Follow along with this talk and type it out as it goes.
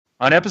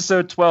On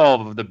episode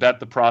 12 of the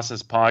Bet the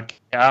Process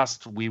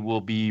podcast, we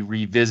will be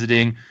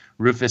revisiting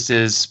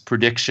Rufus's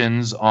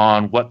predictions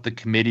on what the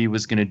committee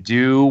was going to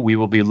do. We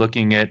will be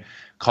looking at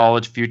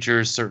college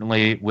futures,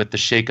 certainly with the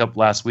shakeup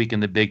last week in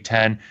the Big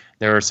Ten.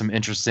 There are some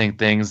interesting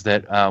things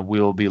that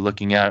we will be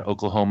looking at,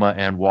 Oklahoma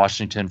and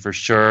Washington for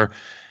sure.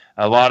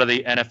 A lot of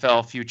the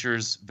NFL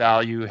futures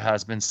value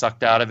has been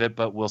sucked out of it,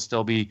 but we'll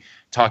still be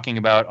talking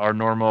about our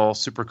normal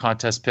Super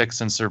Contest picks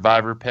and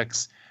Survivor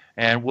picks.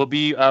 And we'll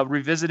be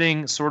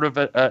revisiting sort of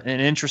an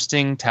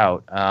interesting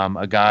tout,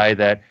 a guy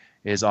that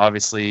is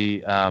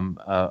obviously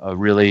a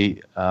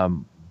really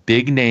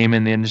big name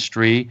in the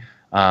industry.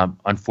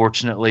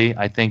 Unfortunately,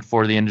 I think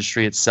for the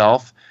industry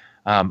itself,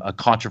 a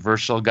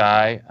controversial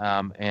guy,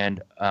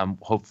 and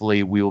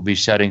hopefully we will be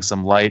shedding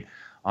some light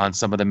on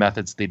some of the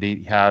methods that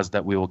he has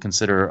that we will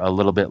consider a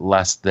little bit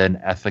less than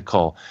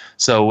ethical.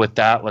 So with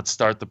that, let's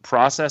start the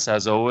process.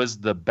 As always,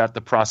 the Bet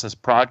the Process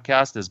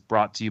podcast is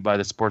brought to you by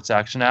the Sports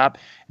Action app.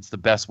 It's the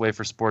best way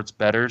for sports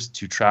bettors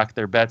to track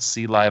their bets,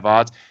 see live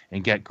odds,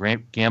 and get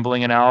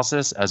gambling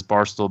analysis. As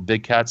Barstool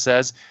Big Cat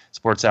says,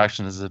 Sports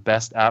Action is the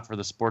best app for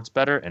the sports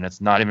bettor, and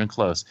it's not even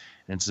close.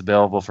 And it's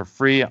available for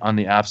free on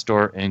the App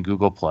Store and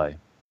Google Play.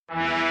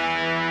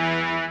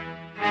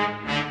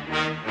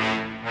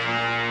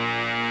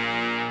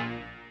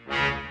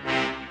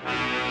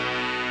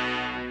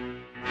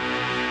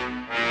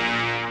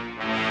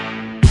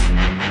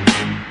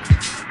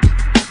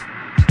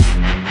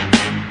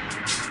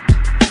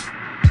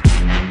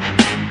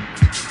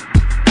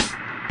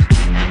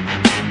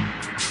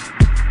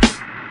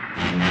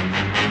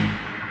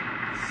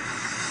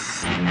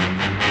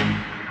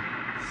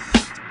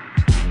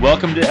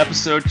 Welcome to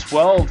episode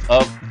 12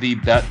 of the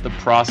Bet the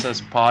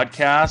Process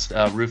podcast.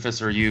 Rufus,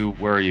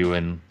 where are you,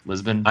 in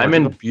Lisbon? Portugal? I'm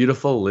in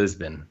beautiful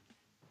Lisbon.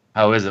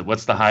 How is it?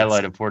 What's the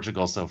highlight of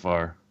Portugal so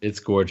far? It's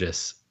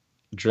gorgeous.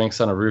 Drinks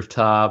on a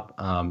rooftop,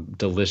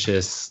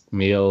 delicious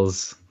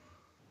meals,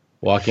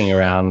 walking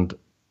around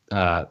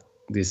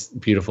these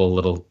beautiful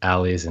little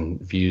alleys and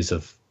views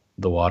of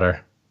the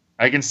water.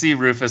 I can see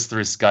Rufus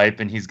through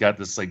Skype, and he's got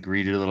this like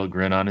greedy little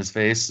grin on his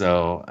face.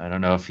 So I don't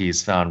know if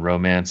he's found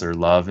romance or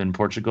love in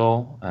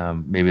Portugal.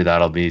 Maybe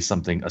that'll be a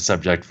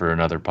subject for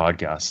another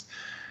podcast.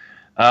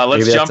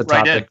 Let's jump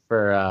right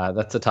in.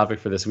 That's a topic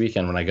for this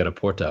weekend when I go to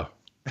Porto.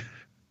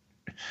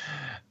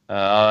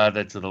 I'll add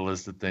that to the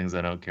list of things I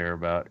don't care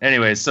about.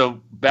 Anyway,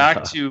 so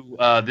back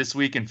to this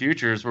week in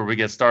futures, where we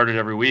get started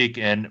every week.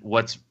 And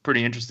what's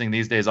pretty interesting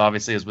these days,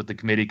 obviously, is with the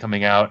committee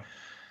coming out.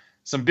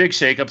 Some big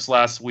shakeups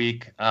last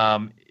week.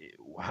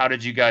 How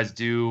did you guys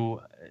do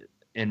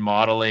in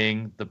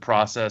modeling the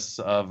process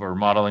or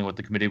modeling what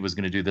the committee was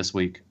going to do this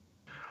week?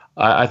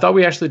 I thought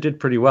we actually did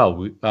pretty well.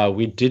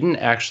 We didn't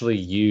actually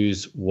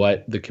use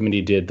what the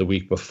committee did the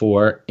week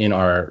before in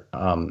our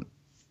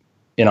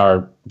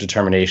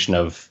determination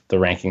of the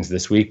rankings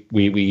this week.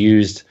 We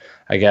used,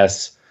 I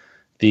guess,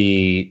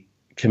 the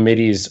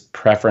committee's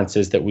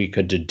preferences that we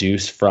could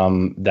deduce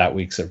from that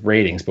week's of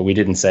ratings, but we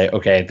didn't say,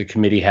 okay, the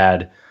committee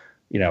had,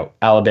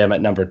 Alabama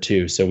at number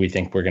 2, so we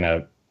think we're going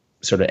to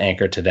sort of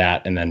anchor to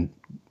that and then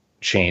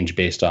change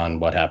based on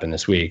what happened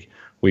this week.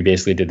 We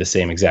basically did the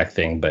same exact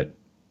thing, but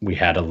we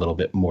had a little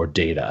bit more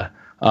data.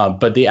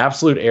 But the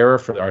absolute error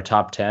for our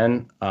top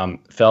 10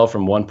 fell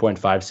from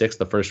 1.56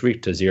 the first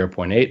week to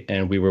 0.8,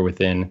 and we were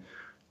within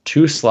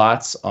 2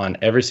 slots on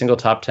every single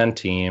top 10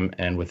 team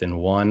and within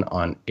 1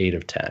 on 8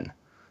 of 10,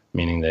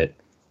 meaning that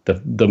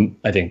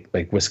I think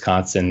like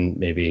Wisconsin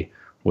maybe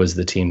was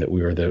the team that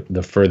we were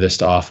the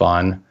furthest off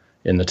on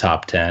in the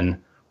top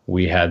 10.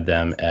 We had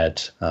them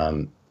at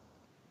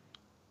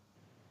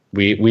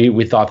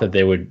we thought that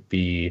they would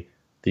be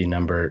the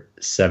number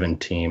 7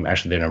 team.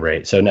 Actually, they're number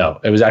 8. So no,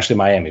 it was actually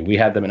Miami. We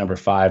had them at number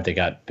 5. They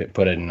got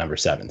put in number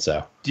 7.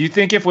 So do you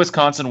think if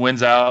Wisconsin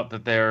wins out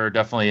that they're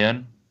definitely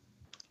in?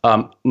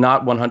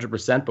 Not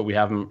 100%, but we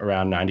have them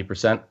around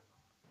 90%.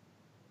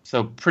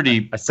 So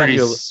pretty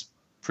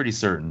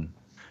certain.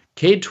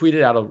 Cade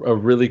tweeted out a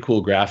really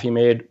cool graph he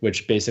made,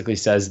 which basically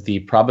says the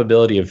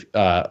probability of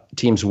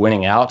teams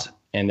winning out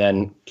and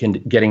then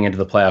getting into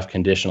the playoff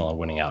conditional and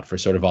winning out for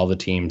sort of all the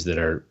teams that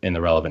are in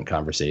the relevant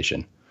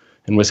conversation.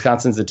 And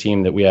Wisconsin's a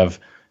team that we have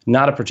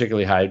not a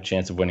particularly high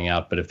chance of winning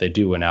out, but if they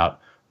do win out,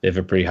 they have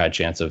a pretty high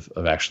chance of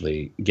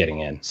actually getting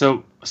in.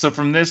 So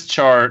from this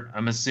chart,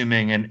 I'm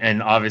assuming,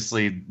 and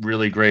obviously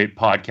really great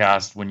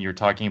podcast when you're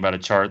talking about a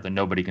chart that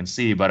nobody can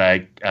see, but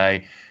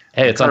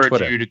it's on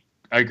Twitter.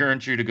 I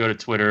encourage you to go to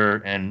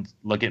Twitter and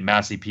look at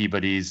Massey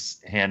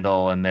Peabody's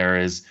handle, and there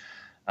is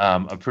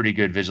a pretty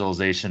good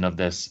visualization of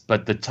this.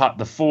 But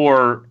the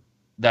 4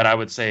 that I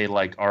would say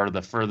like are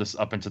the furthest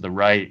up and to the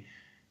right,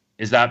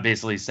 is that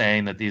basically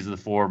saying that these are the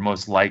 4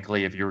 most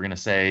likely, if you were going to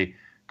say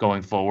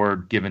going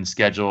forward, given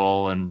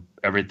schedule and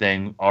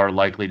everything, are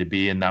likely to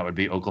be, and that would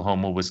be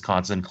Oklahoma,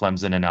 Wisconsin,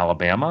 Clemson, and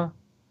Alabama?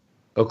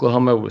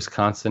 Oklahoma,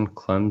 Wisconsin,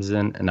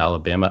 Clemson, and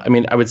Alabama. I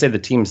mean, I would say the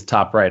teams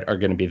top right are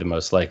going to be the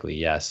most likely,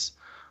 yes.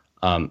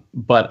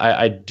 But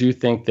I do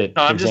think that,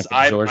 I'm just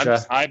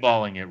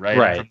eyeballing it, right?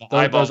 Right. From the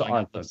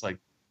eyeballing, it looks like,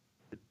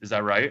 is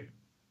that right?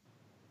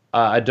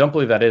 I don't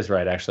believe that is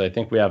right, actually. I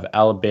think we have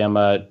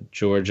Alabama,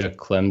 Georgia,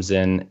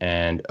 Clemson,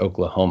 and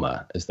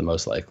Oklahoma is the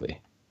most likely.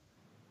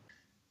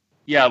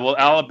 Yeah, well,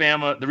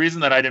 Alabama, the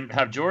reason that I didn't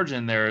have Georgia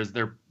in there is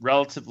they're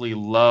relatively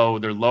low.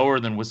 They're lower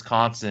than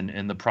Wisconsin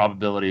in the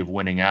probability of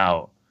winning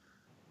out.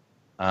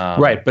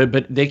 Right,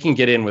 but they can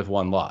get in with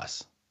one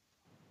loss.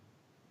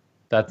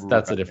 That's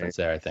the difference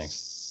there, I think.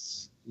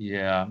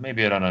 Yeah,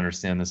 maybe I don't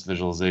understand this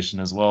visualization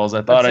as well as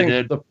I thought I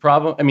did. The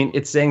problem, I mean,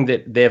 it's saying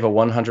that they have a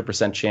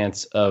 100%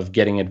 chance of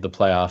getting into the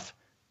playoff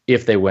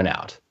if they win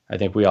out. I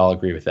think we all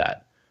agree with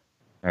that.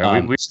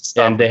 Right, we should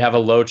stop and they have a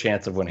low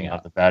chance of winning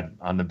out.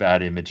 On the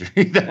bad imagery.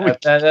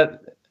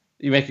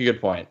 You make a good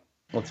point.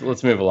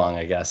 Let's move along,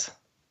 I guess.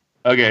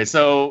 Okay,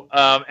 so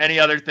any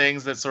other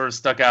things that sort of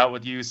stuck out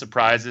with you,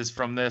 surprises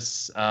from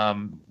this,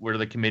 where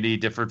the committee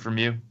differed from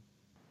you?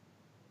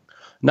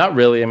 Not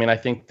really. I mean, I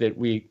think that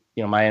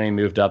Miami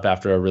moved up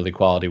after a really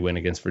quality win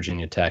against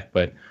Virginia Tech,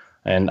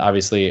 and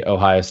obviously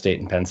Ohio State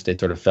and Penn State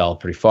sort of fell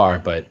pretty far,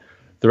 but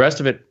the rest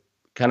of it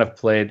kind of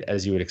played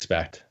as you would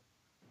expect.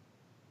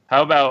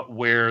 How about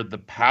where the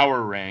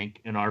power rank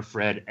in our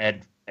Fred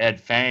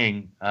Ed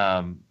Fang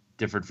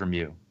differed from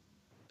you?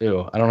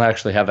 Ew, I don't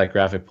actually have that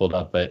graphic pulled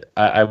up, but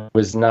I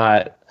was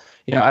not,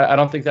 I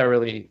don't think that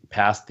really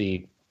passed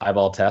the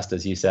eyeball test,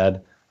 as you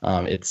said.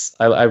 I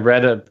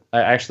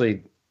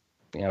actually,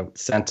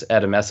 sent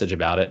Ed a message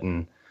about it,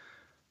 and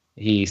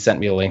he sent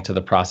me a link to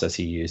the process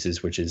he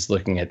uses, which is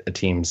looking at a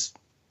team's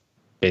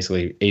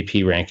basically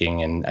AP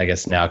ranking and I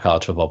guess now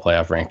college football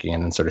playoff ranking,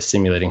 and then sort of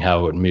simulating how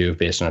it would move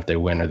based on if they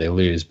win or they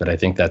lose. But I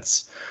think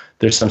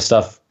there's some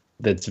stuff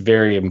that's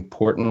very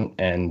important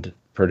and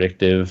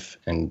predictive,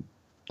 and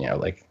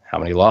like how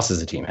many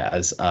losses a team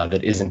has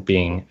that isn't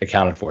being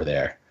accounted for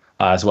there,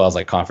 as well as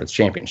like conference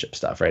championship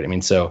stuff, right? I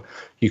mean, so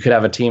you could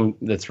have a team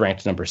that's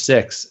ranked number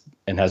 6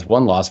 and has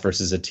 1 loss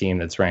versus a team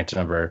that's ranked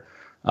number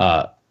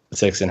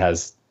 6 and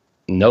has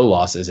no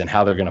losses, and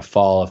how they're going to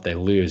fall if they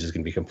lose is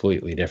going to be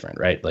completely different,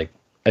 right? Like,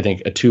 I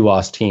think a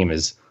 2-loss team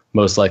is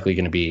most likely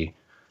going to be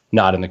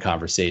not in the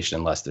conversation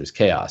unless there's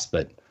chaos.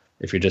 But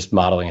if you're just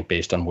modeling it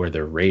based on where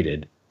they're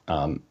rated,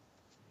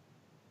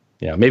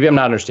 maybe I'm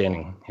not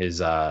understanding his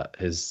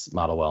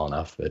model well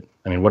enough. But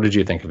I mean, what did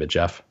you think of it,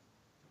 Jeff?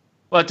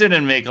 Well, it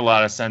didn't make a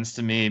lot of sense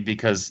to me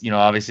because,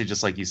 obviously,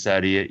 just like you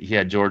said, he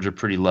had Georgia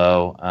pretty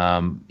low.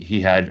 He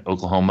had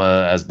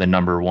Oklahoma as the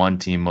number 1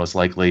 team most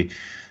likely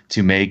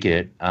to make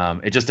it.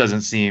 It just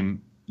doesn't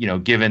seem,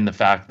 given the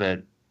fact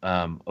that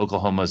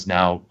Oklahoma's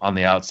now on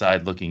the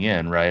outside looking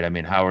in, right? I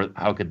mean,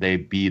 how could they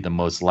be the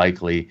most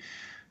likely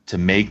to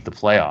make the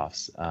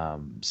playoffs?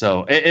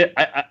 So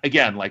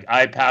again, like,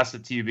 I passed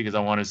it to you because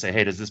I wanted to say,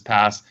 hey, does this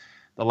pass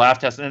the laugh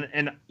test?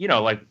 And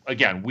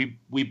again,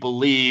 we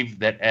believe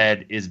that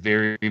Ed is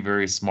very,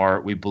 very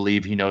smart. We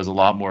believe he knows a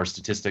lot more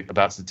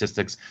about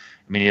statistics.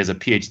 I mean, he has a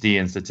PhD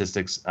in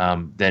statistics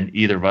than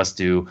either of us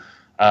do.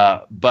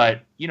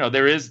 But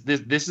there is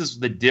this is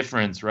the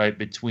difference, right,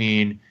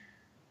 between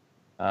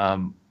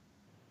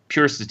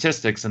pure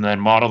statistics and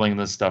then modeling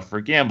this stuff for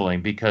gambling,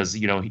 because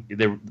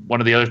one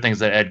of the other things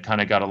that Ed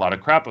kind of got a lot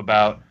of crap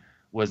about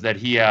was that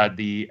he had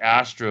the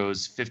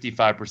Astros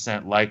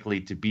 55% likely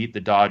to beat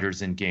the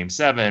Dodgers in Game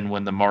 7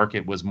 when the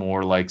market was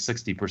more like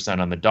 60%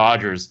 on the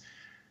Dodgers.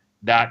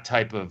 That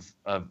type of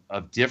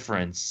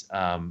difference,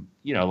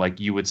 like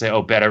you would say,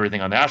 oh, bet everything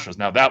on the Astros.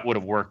 Now that would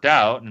have worked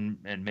out, and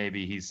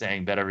maybe he's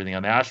saying bet everything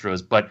on the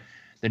Astros, but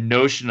the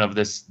notion of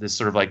this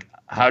sort of like,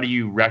 how do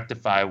you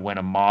rectify when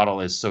a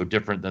model is so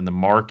different than the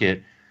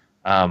market?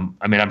 I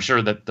mean, I'm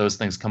sure that those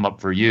things come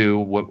up for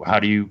you. How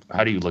do you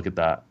look at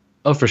that?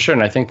 Oh, for sure.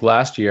 And I think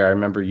last year I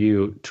remember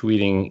you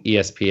tweeting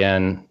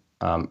ESPN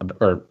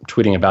or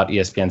tweeting about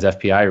ESPN's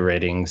FPI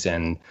ratings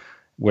and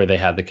where they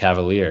had the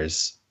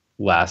Cavaliers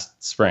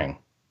last spring.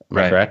 Am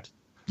I correct?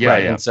 Yeah.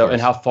 Right. Yeah,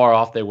 and how far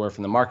off they were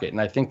from the market.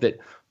 And I think that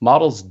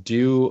models I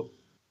don't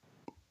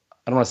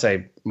want to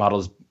say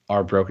models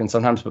are broken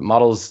sometimes, but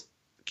models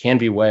can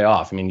be way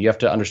off. I mean, you have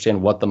to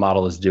understand what the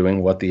model is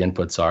doing, what the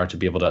inputs are to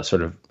be able to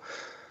sort of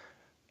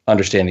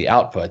understand the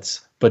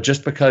outputs. But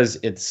just because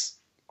it's,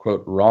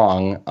 quote,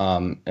 wrong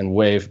and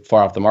way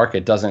far off the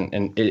market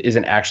and it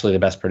isn't actually the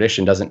best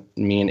prediction, doesn't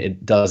mean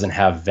it doesn't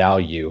have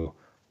value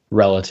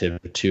relative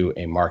to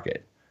a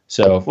market.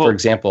 So, for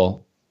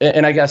example,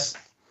 and I guess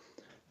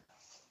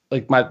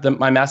like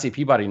my Massey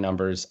Peabody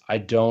numbers, I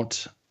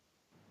don't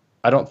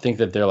think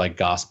that they're like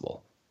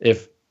gospel.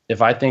 If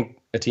I think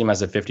a team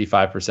has a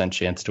 55%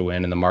 chance to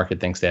win and the market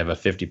thinks they have a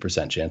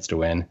 50% chance to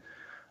win,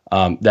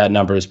 that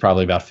number is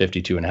probably about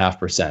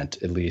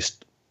 52.5%, at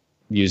least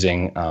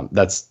using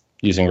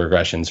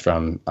regressions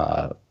from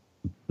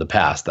the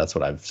past. That's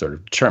what I've sort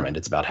of determined.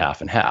 It's about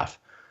half and half,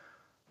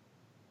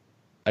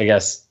 I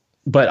guess.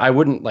 But I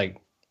wouldn't, like,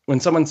 when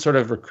someone sort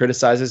of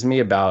criticizes me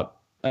about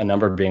a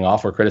number being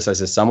off or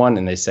criticizes someone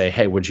and they say,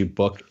 hey, would you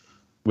book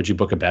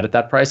a bet at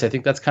that price? I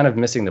think that's kind of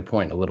missing the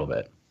point a little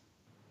bit.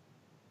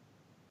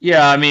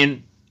 Yeah, I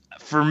mean,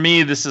 for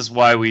me, this is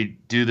why we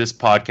do this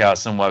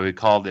podcast and why we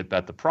called it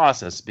Bet the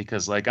Process,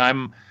 because like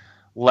I'm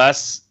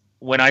less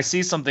when I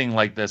see something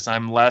like this,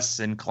 I'm less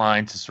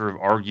inclined to sort of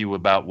argue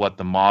about what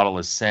the model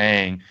is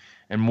saying,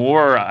 and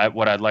more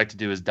what I'd like to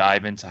do is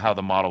dive into how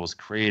the model was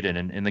created.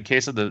 And in the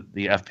case of the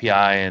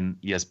FPI and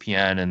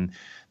ESPN and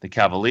the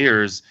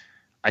Cavaliers,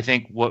 I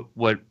think what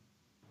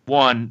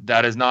one,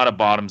 that is not a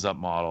bottoms up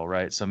model,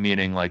 right? So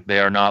meaning like they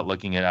are not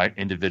looking at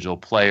individual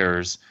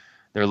players.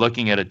 They're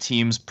looking at a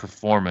team's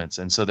performance.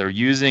 And so they're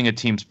using a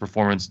team's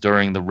performance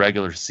during the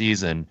regular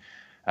season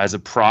as a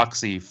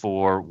proxy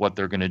for what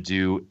they're going to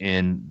do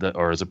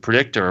or as a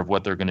predictor of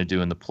what they're going to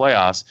do in the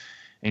playoffs.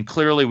 And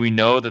clearly we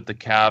know that the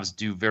Cavs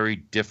do very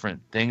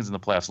different things in the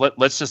playoffs.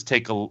 Let's just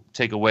take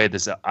away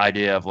this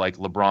idea of like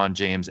LeBron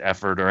James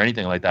effort or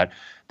anything like that.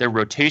 Their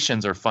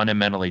rotations are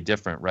fundamentally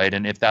different, right?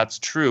 And if that's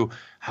true,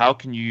 how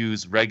can you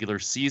use regular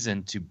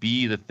season to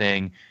be the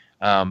thing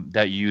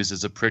that you use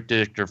as a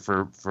predictor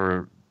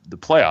for the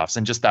playoffs?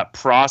 And just that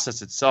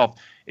process itself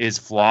is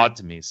flawed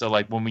to me. So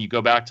like when we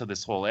go back to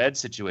this whole Ed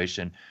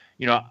situation,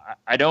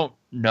 I don't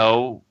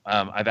know.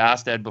 I've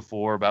asked Ed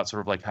before about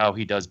sort of like how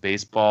he does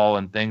baseball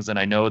and things. And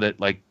I know that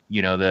like,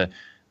 the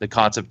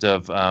concept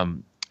of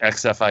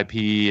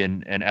XFIP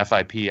and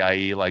FIP,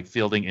 i.e. like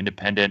fielding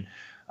independent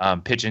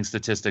pitching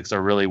statistics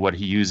are really what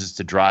he uses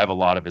to drive a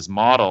lot of his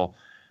model.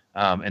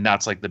 And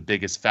that's like the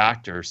biggest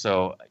factor.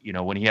 So,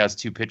 when he has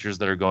two pitchers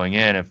that are going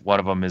in, if one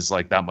of them is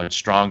like that much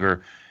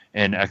stronger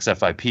in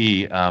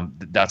XFIP,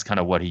 that's kind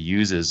of what he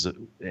uses,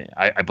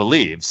 I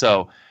believe.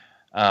 So,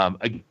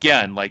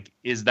 again, like,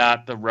 is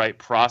that the right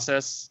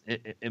process?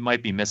 It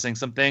might be missing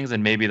some things,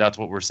 and maybe that's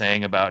what we're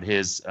saying about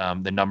his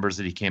the numbers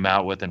that he came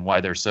out with and why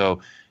they're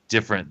so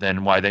different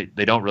than why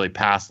they don't really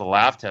pass the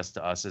laugh test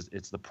to us.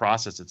 It's the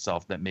process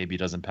itself that maybe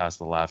doesn't pass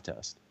the laugh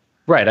test.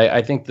 Right.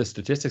 I think the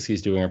statistics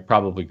he's doing are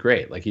probably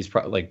great.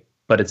 Like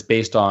but it's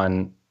based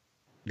on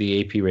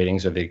the AP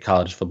ratings or the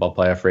college football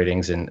playoff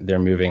ratings, and they're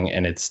moving,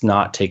 and it's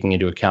not taking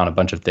into account a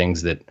bunch of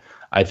things that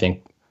I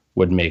think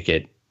would make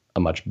it a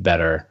much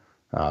better,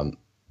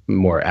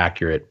 more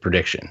accurate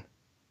prediction.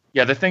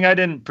 Yeah, the thing I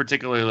didn't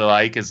particularly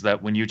like is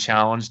that when you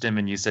challenged him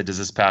and you said, "Does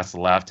this pass the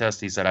laugh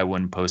test?" he said, "I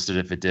wouldn't post it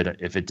if it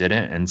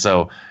didn't." And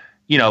so,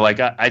 like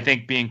I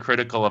think being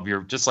critical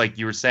of just like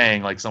you were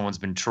saying, like someone's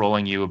been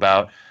trolling you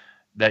about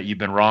that you've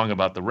been wrong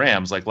about the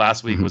Rams. Like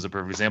last week was a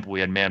perfect example. We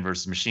had man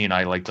versus machine.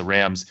 I like the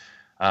Rams.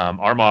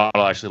 Our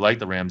model actually liked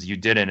the Rams. You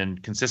didn't,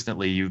 and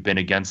consistently you've been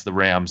against the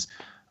Rams.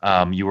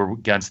 You were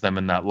against them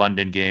in that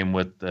London game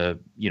with the,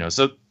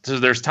 so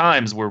there's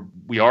times where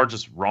we are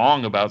just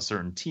wrong about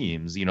certain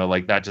teams,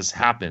 like that just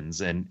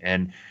happens.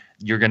 And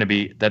you're going to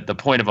be that the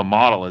point of a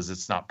model is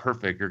it's not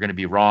perfect. You're going to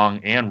be wrong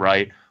and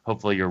right.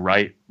 Hopefully you're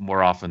right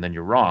more often than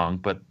you're wrong,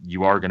 but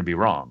you are going to be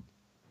wrong.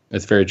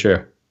 That's very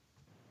true.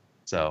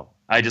 So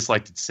I just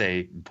like to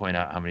say and point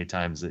out how many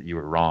times that you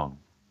were wrong.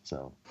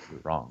 So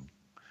you're wrong.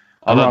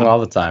 I'm wrong all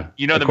the time.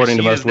 According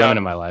to most women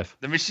in my life.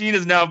 The machine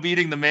is now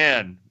beating the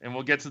man, and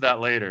we'll get to that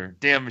later.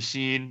 Damn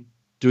machine.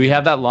 Do we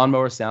have that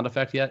lawnmower sound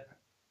effect yet?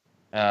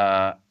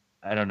 I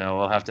don't know.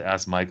 We'll have to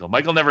ask Michael.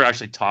 Michael never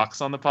actually talks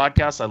on the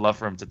podcast. I love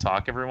for him to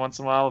talk every once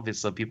in a while,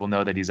 so people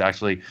know that he's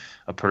actually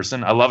a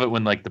person. I love it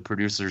when like the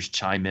producers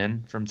chime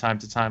in from time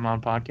to time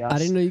on podcasts. I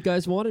didn't know you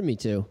guys wanted me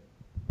to.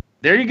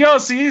 There you go.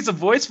 See, it's a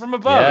voice from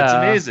above. Yeah. It's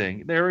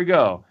amazing. There we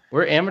go.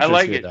 We're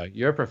amateurs here, though.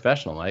 You're a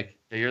professional, Mike.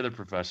 Yeah, you're the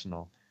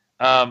professional.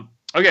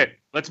 Okay,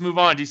 let's move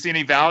on. Do you see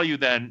any value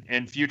then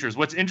in futures?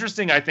 What's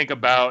interesting, I think,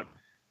 about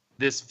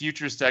this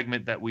futures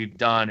segment that we've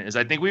done is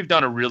I think we've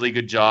done a really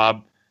good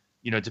job,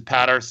 to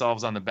pat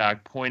ourselves on the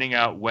back, pointing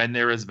out when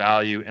there is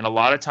value. And a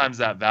lot of times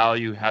that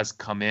value has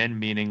come in,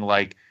 meaning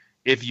like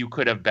if you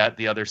could have bet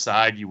the other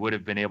side, you would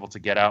have been able to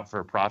get out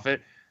for a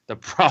profit. The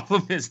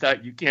problem is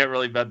that you can't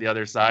really bet the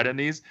other side in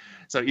these.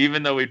 So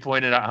even though we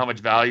pointed out how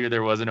much value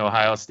there was in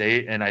Ohio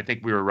State, and I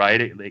think we were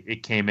right,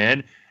 it came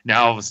in.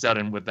 Now all of a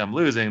sudden with them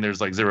losing, there's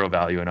like zero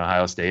value in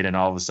Ohio State, and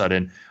all of a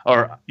sudden,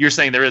 or you're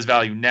saying there is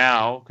value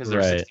now because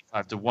they're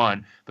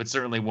 65-1, but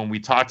certainly when we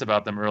talked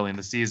about them early in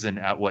the season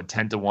at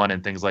 10-1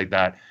 and things like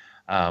that,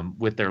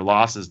 with their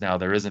losses now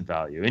there isn't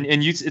value. And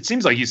it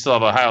seems like you still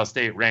have Ohio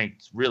State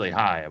ranked really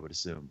high, I would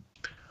assume.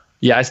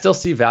 Yeah, I still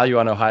see value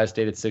on Ohio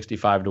State at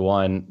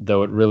 65-1,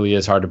 though it really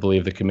is hard to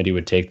believe the committee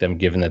would take them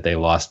given that they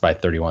lost by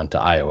 31 to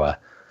Iowa.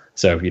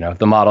 So,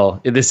 the model,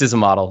 this is a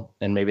model,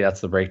 and maybe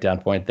that's the breakdown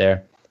point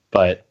there.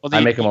 But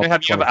I make them you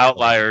have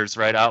outliers,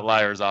 right?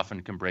 Outliers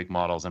often can break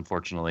models,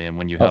 unfortunately. And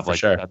when you have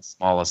that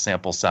small a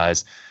sample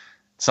size,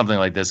 something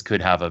like this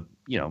could have a,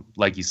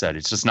 like you said,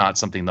 it's just not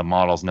something the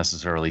model's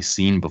necessarily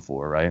seen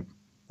before, right?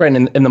 Right.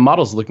 And the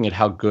model's looking at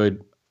how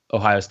good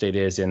Ohio State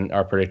is in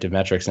our predictive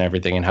metrics and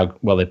everything, and how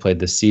well they played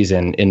this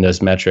season in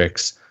those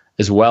metrics,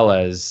 as well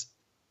as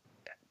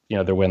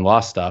their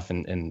win-loss stuff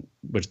and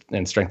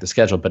strength of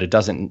schedule. But it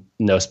doesn't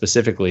know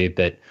specifically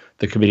that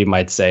the committee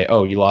might say,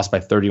 "Oh, you lost by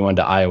 31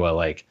 to Iowa."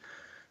 Like,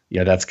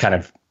 that's kind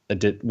of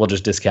we'll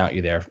just discount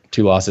you there.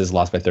 2 losses,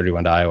 lost by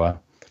 31 to Iowa.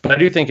 But I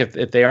do think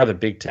if they are the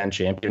Big Ten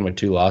champion with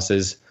 2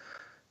 losses,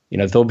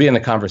 they'll be in the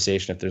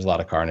conversation if there's a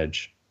lot of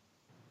carnage.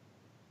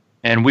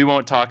 And we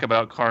won't talk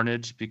about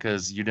carnage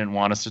because you didn't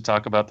want us to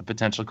talk about the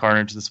potential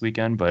carnage this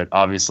weekend. But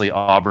obviously,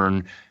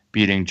 Auburn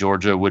beating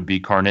Georgia would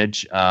be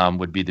carnage,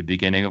 would be the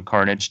beginning of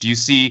carnage. Do you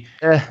see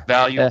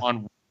value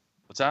on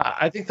what's that?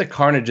 I think the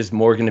carnage is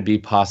more going to be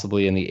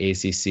possibly in the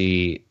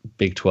ACC,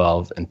 Big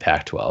 12, and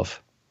Pac-12.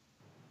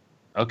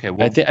 Okay,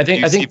 well, I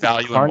think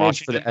value carnage in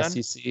Washington for the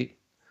then? SEC.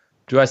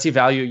 Do I see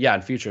value? Yeah,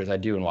 in futures, I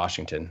do in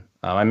Washington.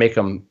 I make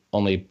them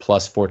only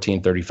plus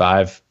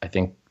 14.35. I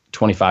think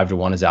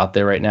 25-1 is out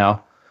there right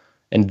now.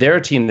 And they're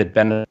a team that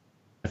benefited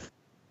from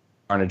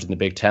carnage in the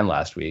Big Ten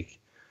last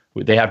week.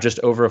 They have just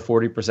over a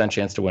 40%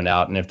 chance to win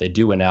out. And if they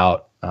do win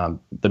out,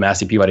 the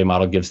Massey Peabody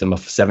model gives them a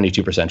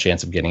 72%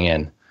 chance of getting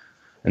in.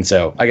 And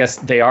so I guess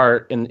they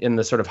are in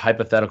the sort of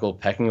hypothetical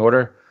pecking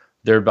order.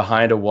 They're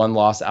behind a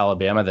one-loss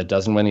Alabama that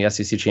doesn't win the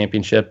SEC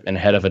championship and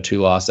ahead of a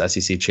two-loss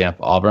SEC champ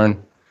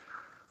Auburn.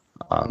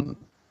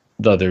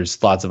 Though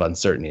there's lots of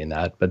uncertainty in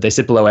that. But they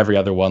sit below every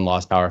other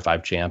one-loss Power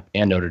 5 champ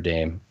and Notre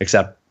Dame,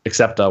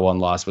 except a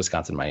one-loss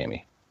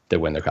Wisconsin-Miami that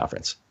win their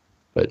conference.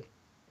 But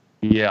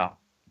yeah.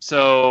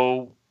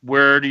 So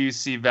where do you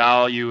see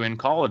value in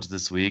college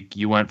this week?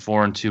 You went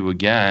 4-2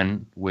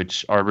 again,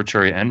 which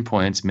arbitrary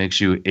endpoints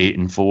makes you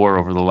 8-4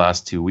 over the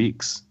last 2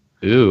 weeks.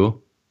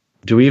 Ooh,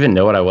 do we even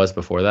know what I was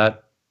before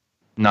that?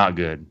 Not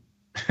good.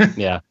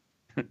 Yeah.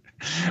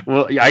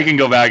 Well, yeah, I can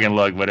go back and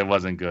look, but it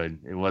wasn't good.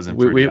 It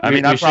wasn't.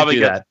 I probably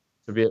get that.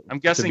 I'm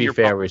guessing to be you're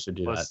fair, we should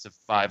do close that. to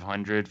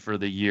 500 for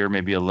the year,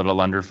 maybe a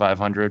little under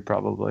 500,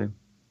 probably.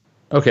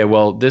 Okay,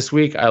 well, this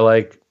week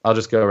I'll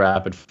just go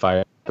rapid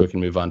fire. We can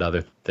move on to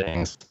other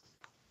things.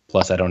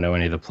 Plus, I don't know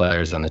any of the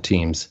players on the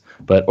teams.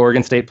 But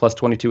Oregon State plus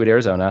 22 at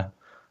Arizona.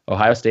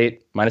 Ohio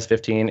State minus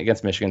 15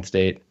 against Michigan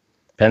State.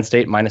 Penn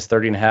State minus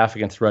 30.5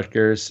 against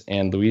Rutgers.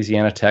 And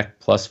Louisiana Tech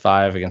plus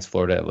 5 against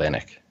Florida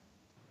Atlantic.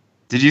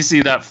 Did you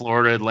see that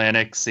Florida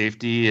Atlantic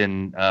safety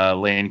and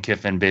Lane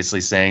Kiffin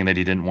basically saying that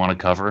he didn't want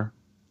to cover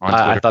on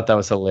Twitter? I thought that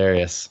was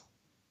hilarious.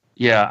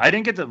 Yeah, I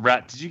didn't get the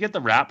rat. Did you get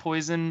the rat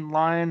poison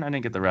line? I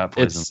didn't get the rat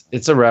poison.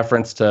 It's a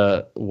reference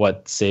to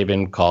what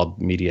Saban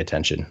called media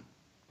attention.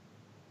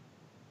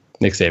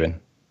 Nick Saban.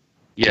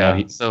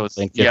 Yeah, so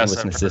Lane Kiffin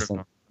was an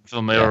assistant.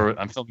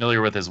 I'm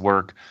familiar with his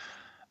work.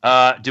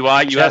 You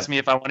asked me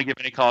if I want to give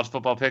any college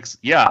football picks?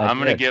 Yeah, I'm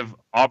going to give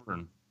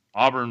Auburn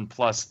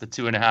plus the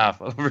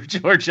 2.5 over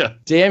Georgia.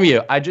 Damn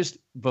you.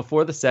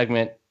 Before the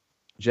segment,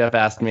 Jeff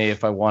asked me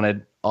if I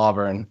wanted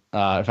Auburn,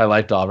 if I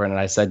liked Auburn, and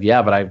I said,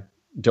 yeah, but I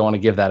don't want to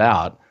give that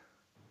out.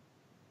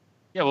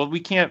 Yeah, well, we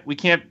can't be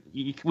touty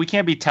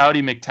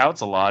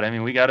McTouts a lot. I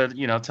mean, we got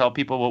to, tell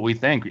people what we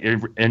think,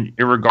 and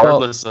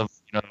irregardless of,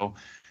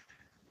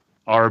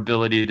 our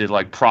ability to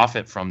like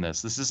profit from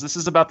this. This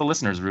is about the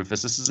listeners,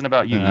 Rufus. This isn't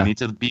about you. You need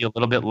to be a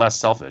little bit less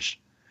selfish.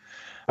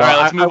 All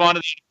right, let's move on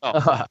to the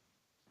NFL.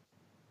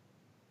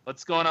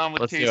 What's going on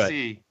with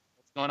KC?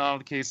 What's going on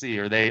with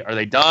KC? Are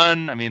they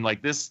done? I mean,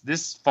 like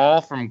this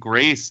fall from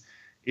grace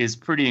is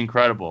pretty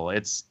incredible.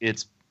 It's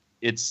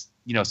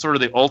sort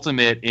of the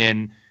ultimate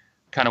in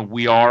kind of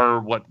we are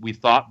what we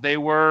thought they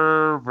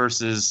were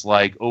versus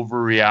like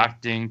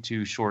overreacting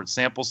to short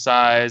sample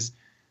size.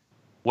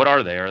 What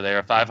are they? Are they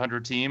a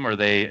 500 team? Are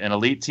they an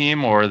elite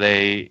team? Or are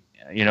they,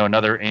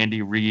 another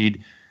Andy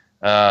Reid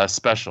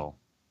special?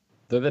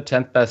 They're the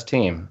 10th best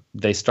team.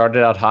 They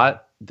started out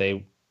hot.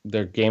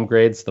 Their game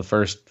grades the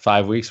first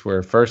 5 weeks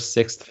were 1st,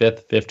 6th,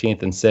 5th,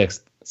 15th, and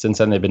 6th. Since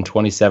then, they've been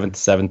 27th,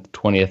 7th,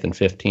 20th, and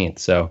 15th.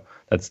 So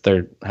that's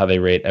how they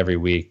rate every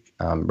week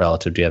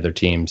relative to the other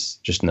teams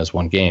just in those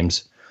one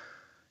games.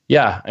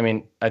 Yeah, I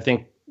mean, I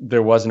think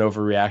there was an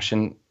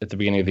overreaction at the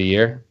beginning of the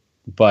year,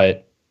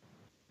 but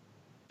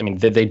I mean,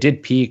 they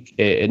did peak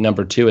at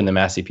number 2 in the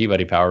Massey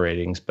Peabody power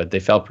ratings, but they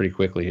fell pretty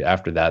quickly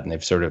after that, and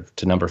they've sort of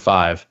to number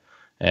 5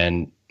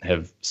 and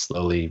have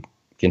slowly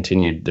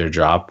continued their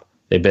drop.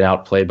 They've been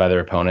outplayed by their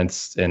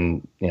opponents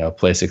in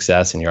play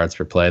success and yards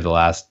per play the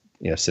last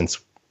since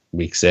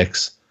week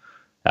 6,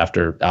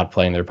 after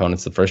outplaying their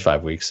opponents the first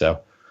 5 weeks.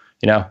 So,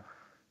 they're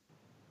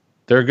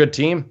a good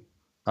team.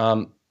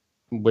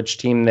 Which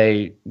team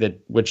they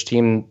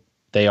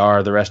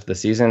are the rest of the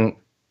season,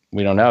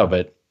 we don't know.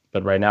 But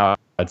right now,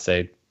 I'd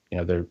say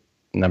they're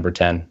number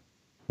 10.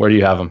 Where do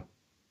you have them?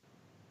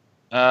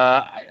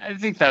 I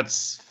think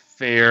that's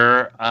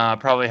fair.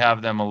 Probably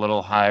have them a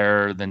little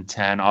higher than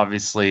 10.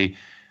 Obviously,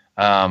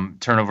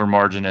 turnover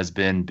margin has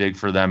been big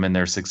for them in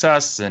their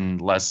success,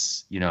 and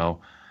less, and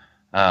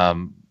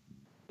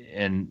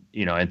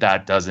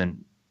that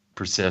doesn't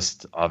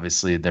persist.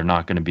 Obviously, they're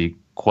not going to be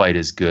quite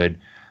as good.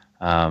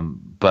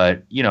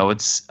 But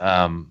it's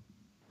the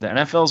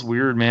NFL's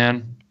weird,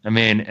 man. I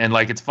mean, and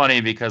like it's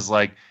funny because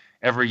like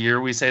every year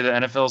we say the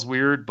NFL's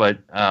weird, but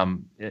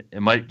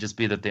it might just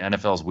be that the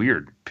NFL's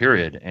weird,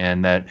 period.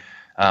 And that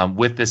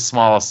with this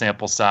small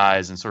sample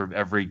size and sort of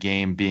every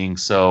game being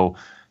so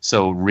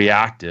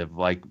reactive,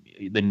 like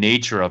the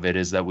nature of it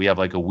is that we have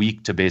like a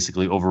week to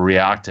basically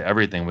overreact to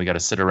everything. We got to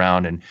sit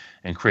around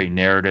and create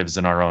narratives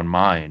in our own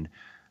mind.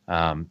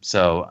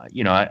 So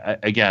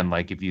again,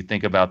 like if you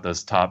think about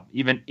those top,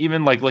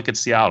 even like look at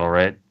Seattle,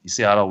 right?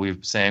 Seattle, we're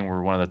saying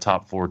we're one of the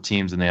top 4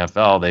 teams in the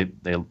NFL.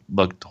 They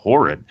looked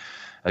horrid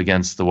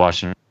against the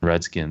Washington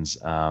Redskins,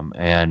 and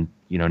now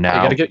you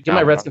got to give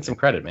my Redskins some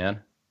credit, man.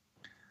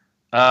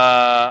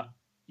 Yeah,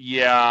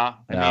 I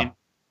mean,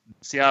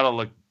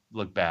 Seattle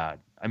looked bad.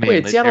 I mean,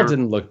 wait, Seattle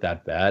didn't look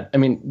that bad. I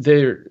mean,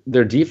 their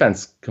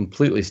defense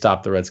completely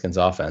stopped the Redskins'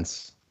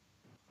 offense.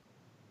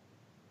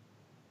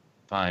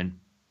 Fine.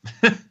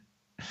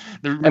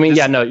 You're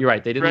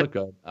right. They didn't look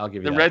good. I'll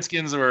give you that. The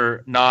Redskins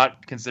were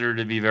not considered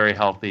to be very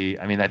healthy.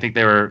 I mean, I think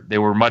they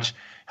were much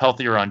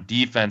healthier on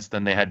defense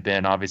than they had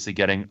been, obviously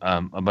getting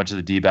a bunch of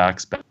the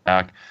D-backs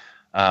back.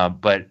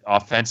 But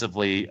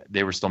offensively,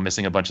 they were still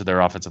missing a bunch of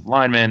their offensive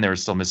linemen. They were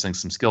still missing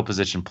some skill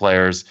position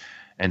players.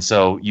 And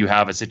so you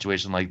have a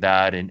situation like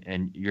that,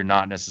 and you're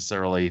not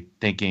necessarily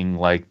thinking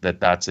like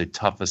that's a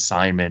tough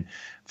assignment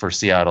for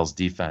Seattle's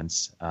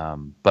defense.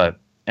 But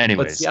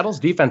anyways. But Seattle's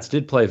defense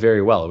did play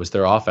very well. It was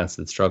their offense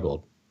that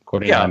struggled.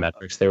 According to my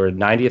metrics, they were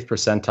 90th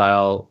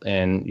percentile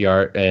in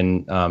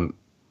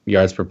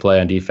yards per play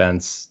on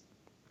defense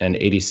and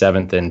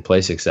 87th in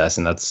play success,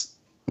 and that's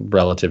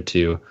relative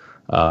to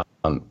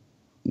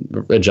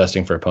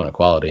adjusting for opponent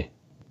quality.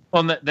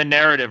 Well, the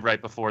narrative right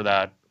before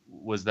that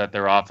was that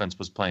their offense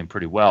was playing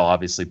pretty well,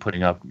 obviously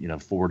putting up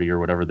 40 or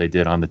whatever they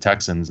did on the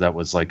Texans. That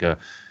was like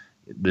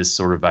this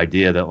sort of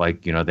idea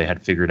that they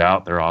had figured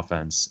out their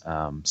offense.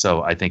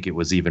 So I think it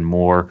was even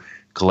more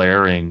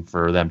glaring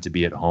for them to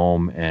be at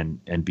home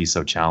and be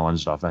so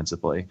challenged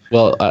offensively.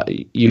 Well,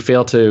 you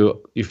fail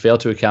to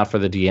account for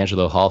the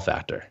D'Angelo Hall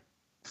factor.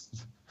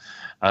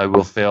 I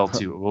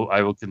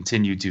will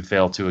continue to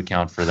fail to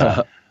account for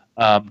that.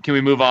 Can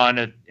we move on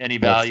to any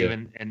value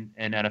in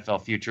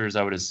NFL futures?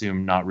 I would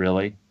assume not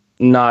really.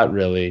 Not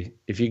really.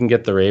 If you can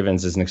get the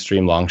Ravens as an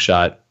extreme long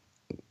shot,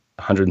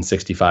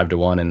 165 to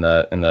 1 in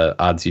the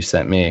odds you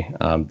sent me,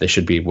 they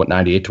should be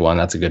 98 to 1.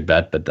 That's a good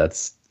bet, but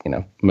that's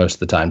most of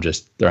the time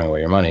just throwing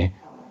away your money.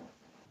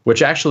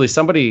 Which actually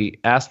somebody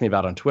asked me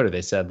about on Twitter.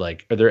 They said,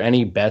 like, are there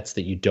any bets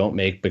that you don't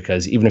make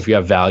because even if you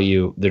have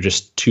value, they're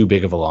just too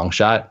big of a long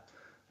shot?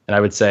 And I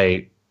would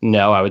say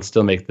no. I would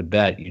still make the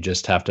bet. You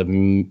just have to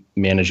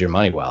manage your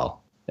money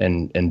well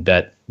and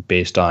bet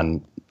based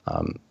on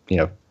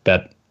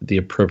bet the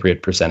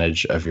appropriate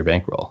percentage of your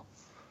bankroll.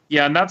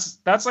 Yeah, and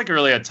that's like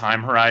really a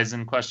time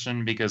horizon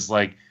question because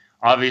like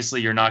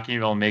obviously you're not going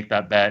to be able to make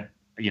that bet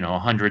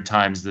 100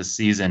 times this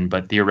season,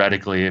 but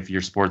theoretically if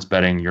you're sports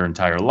betting your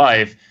entire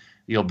life,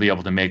 you'll be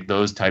able to make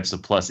those types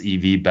of plus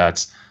EV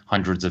bets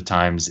hundreds of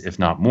times, if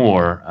not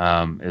more,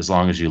 as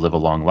long as you live a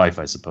long life,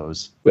 I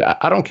suppose.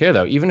 I don't care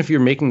though. Even if you're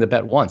making the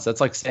bet once,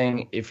 that's like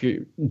saying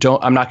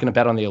I'm not going to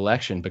bet on the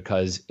election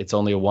because it's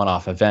only a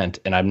one-off event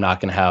and I'm not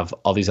going to have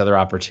all these other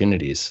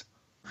opportunities.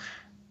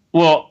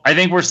 Well, I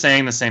think we're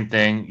saying the same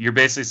thing. You're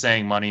basically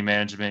saying money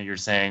management. You're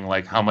saying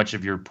like how much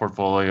of your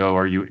portfolio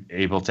are you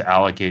able to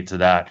allocate to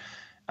that?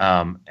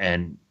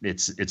 And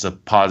it's a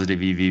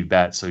positive EV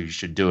bet, so you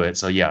should do it.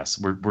 So yes,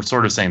 we're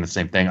sort of saying the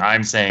same thing.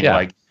 I'm saying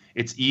like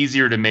it's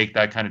easier to make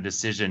that kind of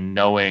decision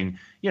knowing,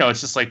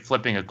 it's just like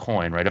flipping a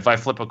coin, right? If I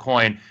flip a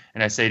coin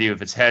and I say to you,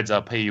 if it's heads,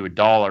 I'll pay you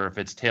 $1. If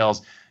it's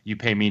tails, you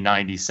pay me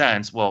 90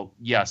 cents. Well,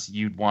 yes,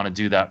 you'd want to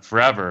do that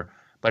forever.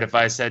 But if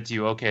I said to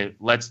you, okay,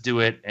 let's do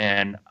it,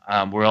 and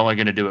we're only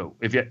going to do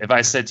it. If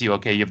I said to you,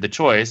 okay, you have the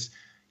choice,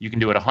 you can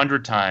do it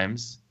 100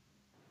 times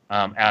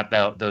at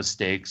those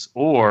stakes,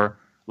 or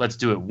let's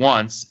do it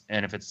once,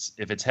 and if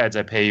it's heads,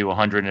 I pay you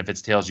 100, and if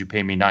it's tails, you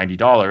pay me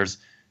 $90.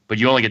 But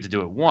you only get to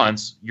do it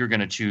once. You're going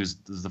to choose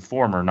the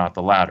former, not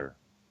the latter.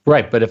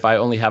 Right, but if I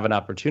only have an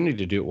opportunity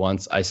to do it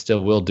once, I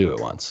still will do it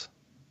once.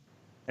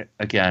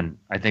 Again,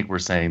 I think we're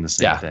saying the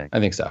same thing. I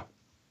think so.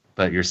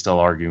 But you're still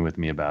arguing with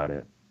me about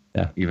it.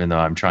 Yeah. Even though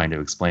I'm trying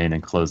to explain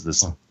and close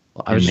this. Well,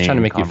 I was just trying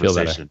to make you feel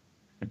better.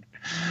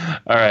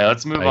 All right,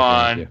 let's move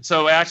on.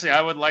 So actually,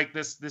 I would like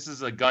this. This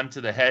is a gun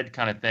to the head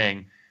kind of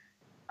thing.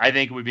 I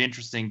think it would be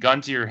interesting.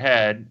 Gun to your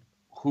head.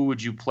 Who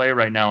would you play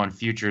right now in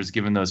futures,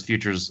 given those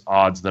futures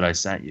odds that I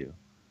sent you?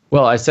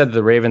 Well, I said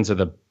the Ravens are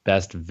the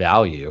best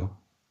value.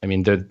 I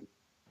mean,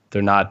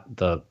 they're not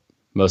the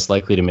most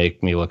likely to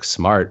make me look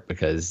smart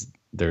because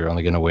they're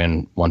only going to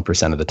win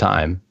 1% of the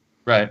time.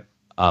 Right.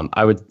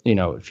 I would,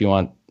 if you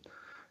want.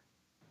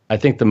 I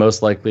think the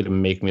most likely to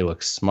make me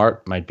look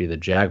smart might be the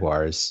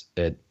Jaguars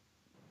at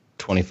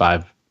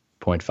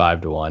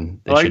 25.5 to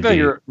 1. I like that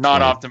you're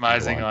not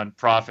optimizing on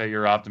profit.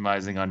 You're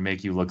optimizing on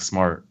make you look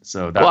smart.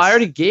 So that's... Well, I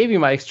already gave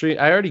you I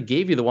already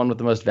gave you the one with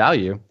the most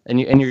value, and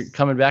you're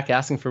coming back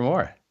asking for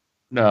more.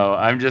 No,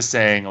 I'm just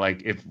saying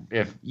like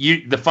if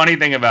you the funny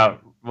thing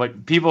about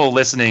what people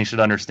listening should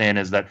understand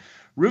is that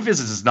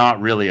Rufus is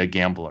not really a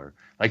gambler.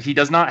 Like he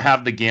does not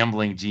have the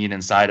gambling gene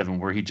inside of him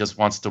where he just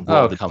wants to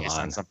roll the dice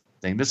on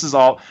something. This is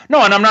all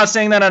and I'm not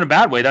saying that in a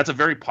bad way. That's a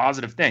very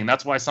positive thing.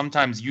 That's why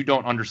sometimes you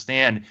don't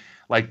understand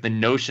like the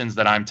notions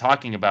that I'm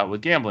talking about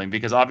with gambling,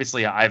 because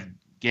obviously I've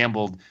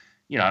gambled,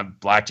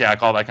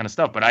 blackjack, all that kind of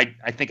stuff. But I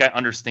think I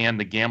understand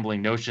the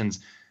gambling notions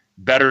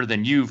better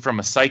than you from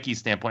a psyche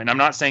standpoint. And I'm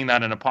not saying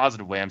that in a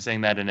positive way. I'm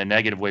saying that in a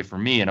negative way for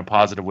me and a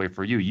positive way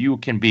for you. You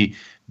can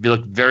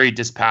look very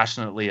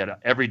dispassionately at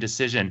every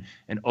decision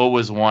and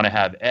always want to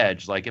have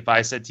edge. Like if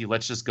I said to you,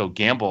 let's just go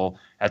gamble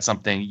at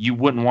something, you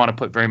wouldn't want to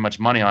put very much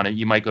money on it.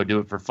 You might go do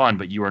it for fun,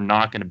 but you are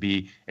not going to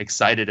be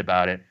excited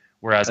about it.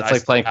 Whereas it's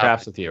like playing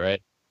craps with you,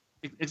 right?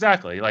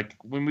 Exactly. Like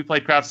when we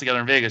played craps together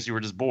in Vegas, you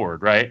were just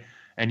bored, right?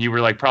 And you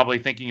were like probably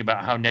thinking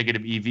about how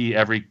negative EV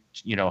every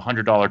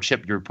 $100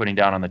 chip you were putting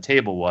down on the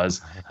table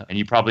was, and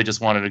you probably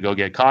just wanted to go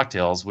get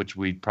cocktails, which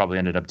we probably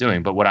ended up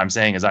doing. But what I'm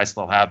saying is I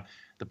still have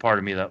the part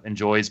of me that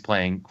enjoys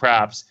playing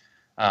craps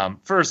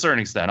for a certain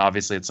extent.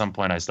 Obviously, at some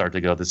point I start to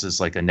go, this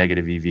is like a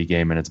negative EV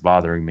game and it's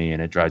bothering me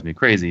and it drives me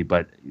crazy.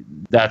 But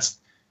that's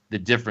the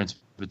difference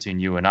between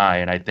you and I.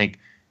 And I think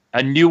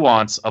a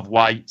nuance of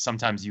why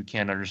sometimes you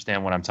can't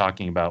understand what I'm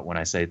talking about when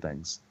I say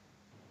things.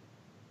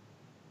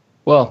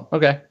 Well,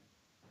 okay.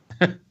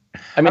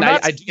 I mean,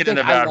 I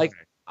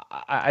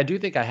do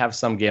think I have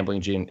some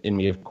gambling gene in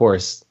me, of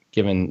course,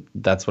 given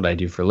that's what I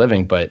do for a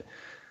living. But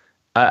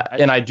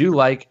and I do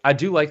like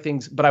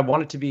things, but I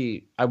want it to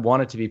be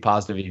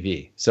positive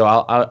EV. So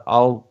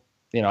I'll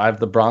I have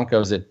the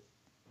Broncos at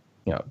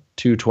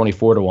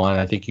 224 to 1.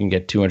 I think you can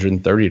get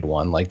 230 to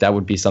 1. Like that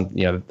would be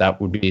something. That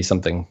would be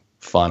something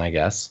fun, I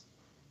guess.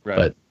 Right.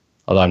 But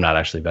although I'm not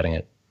actually betting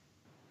it.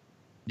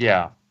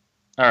 Yeah.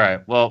 All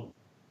right. Well,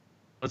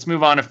 let's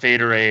move on to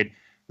Faderade.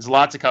 There's a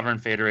lot to cover in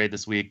Faderade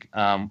this week.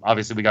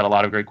 Obviously, we got a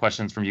lot of great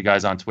questions from you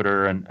guys on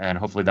Twitter, and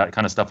hopefully that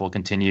kind of stuff will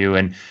continue.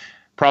 And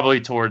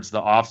probably towards the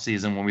off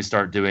season, when we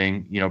start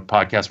doing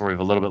podcasts where we have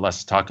a little bit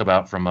less to talk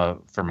about from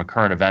a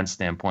current event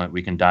standpoint,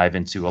 we can dive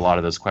into a lot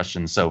of those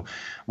questions. So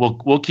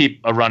we'll keep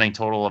a running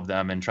total of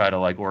them and try to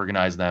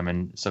organize them,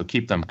 and so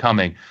keep them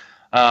coming.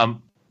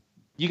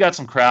 You got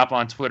some crap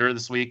on Twitter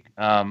this week.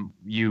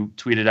 You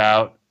tweeted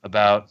out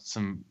about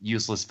some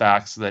useless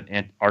facts that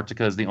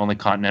Antarctica is the only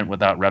continent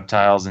without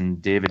reptiles,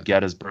 and David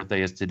Guetta's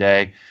birthday is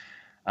today,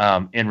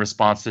 in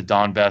response to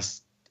Don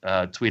Best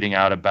tweeting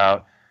out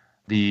about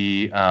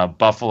the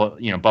Buffalo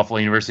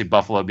University of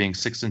Buffalo being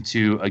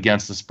 6-2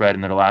 against the spread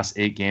in their last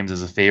 8 games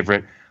as a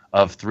favorite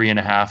of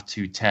 3.5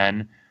 to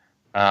 10,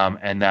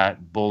 and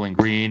that Bowling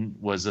Green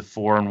was a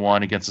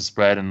 4-1 against the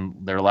spread in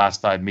their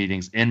last 5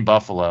 meetings in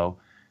Buffalo.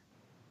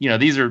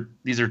 These are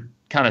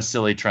kind of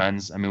silly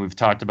trends. I mean, we've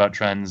talked about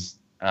trends.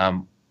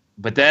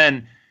 But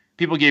then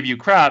people gave you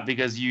crap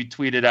because you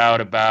tweeted out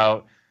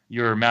about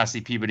your Massey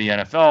Peabody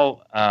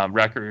NFL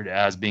record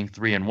as being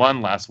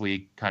 3-1 last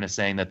week, kind of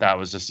saying that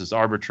was just as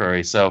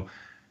arbitrary. So,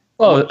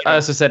 well, I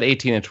also said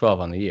 18-12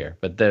 on the year,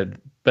 but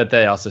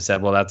they also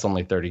said, well, that's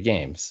only 30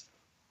 games.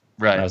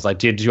 Right. And I was like,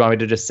 dude, do you want me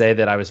to just say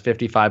that I was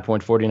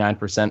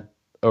 55.49%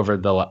 over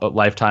the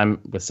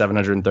lifetime with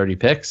 730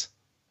 picks?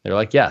 They're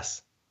like,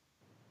 yes.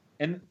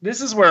 And this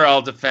is where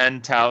I'll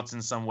defend touts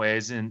in some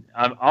ways, and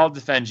I'll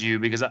defend you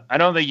because I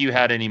don't think you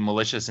had any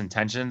malicious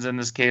intentions in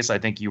this case. I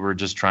think you were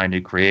just trying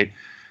to create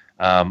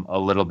a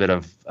little bit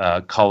of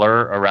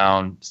color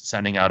around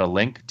sending out a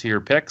link to your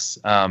picks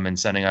and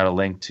sending out a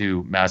link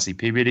to Massey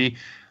Peabody.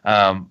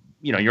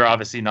 You're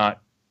obviously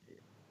not,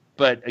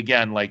 but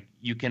again,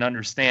 you can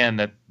understand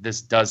that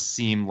this does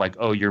seem like,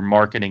 oh, you're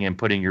marketing and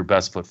putting your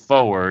best foot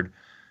forward,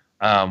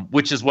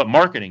 which is what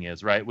marketing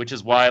is, right? Which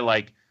is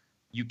why,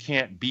 you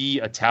can't be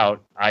a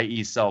tout,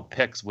 i.e. sell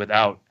picks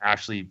without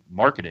actually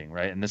marketing,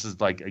 right? And this is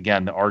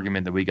again, the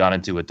argument that we got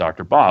into with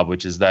Dr. Bob,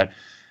 which is that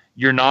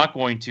you're not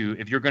going to,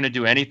 if you're going to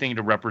do anything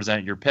to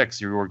represent your picks,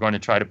 you're going to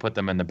try to put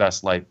them in the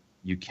best light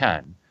you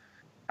can.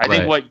 I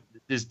think what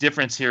is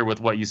difference here with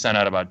what you sent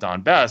out about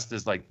Don Best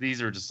is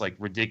these are just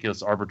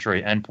ridiculous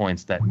arbitrary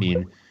endpoints that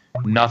mean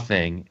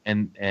nothing.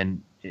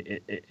 And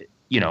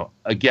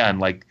again,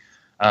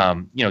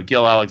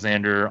 Gil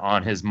Alexander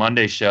on his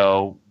Monday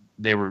show,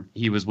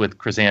 he was with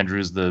Chris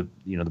Andrews, the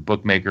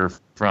bookmaker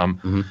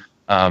from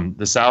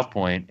the South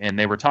Point, and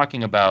they were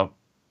talking about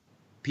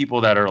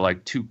people that are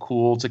too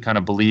cool to kind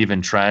of believe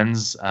in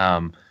trends.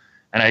 And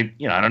I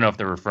don't know if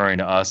they're referring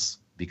to us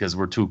because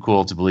we're too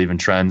cool to believe in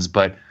trends,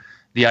 but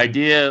the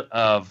idea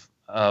of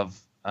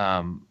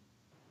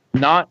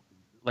not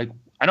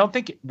I don't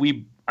think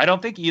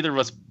either of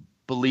us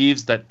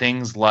believes that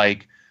things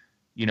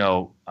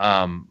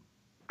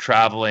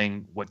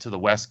traveling to the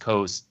West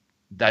Coast,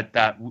 that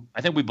I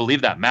think we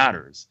believe that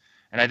matters.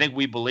 And I think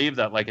we believe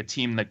that a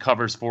team that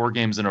covers 4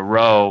 games in a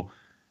row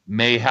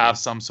may have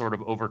some sort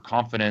of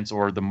overconfidence,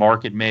 or the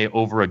market may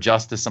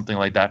over-adjust to something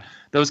like that.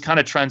 Those kind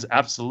of trends,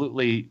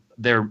 absolutely,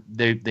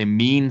 they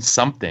mean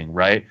something,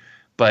 right?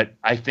 But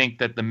I think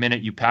that the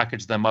minute you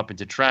package them up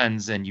into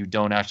trends and you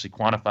don't actually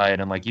quantify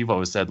it, and like you've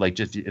always said,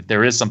 just if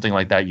there is something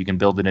like that, you can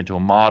build it into a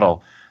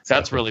model.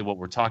 That's really what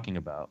we're talking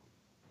about.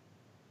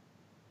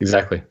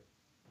 Exactly.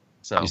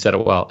 So you said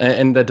it well.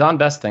 And the Don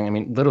Best thing, I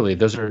mean, literally,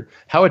 those are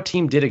how a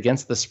team did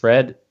against the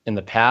spread in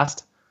the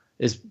past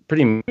is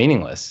pretty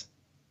meaningless.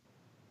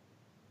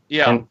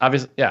 Yeah. And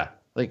obviously, yeah,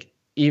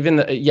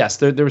 yes,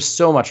 there was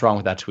so much wrong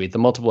with that tweet. The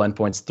multiple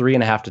endpoints,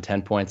 3.5 to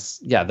 10 points.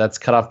 Yeah, that's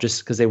cut off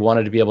just because they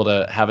wanted to be able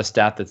to have a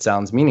stat that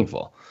sounds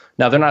meaningful.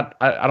 Now they're not.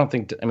 I don't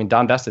think. I mean,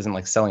 Don Best isn't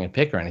like selling a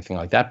pick or anything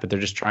like that. But they're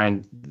just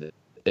trying.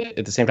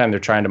 At the same time, they're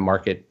trying to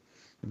market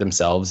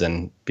themselves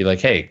and be like,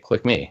 "Hey,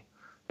 click me."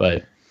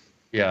 But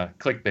yeah,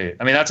 clickbait.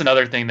 I mean, that's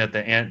another thing that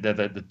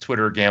the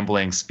Twitter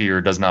gambling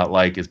sphere does not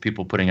like is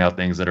people putting out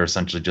things that are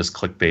essentially just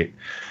clickbait.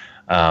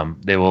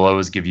 They will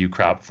always give you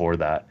crap for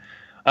that.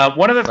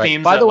 One of the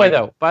themes. By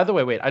the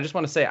way, wait. I just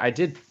want to say I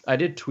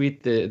did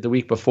tweet the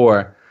week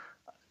before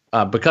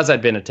because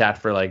I'd been attacked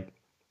for like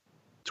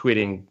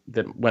tweeting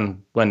that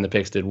when the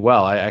picks did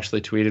well. I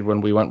actually tweeted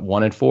when we went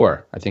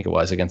 1-4. I think it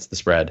was against the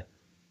spread.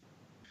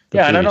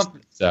 I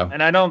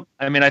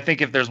mean, I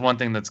think if there's one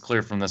thing that's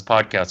clear from this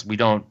podcast, we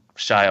don't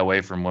shy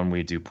away from when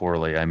we do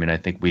poorly. I mean, I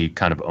think we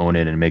kind of own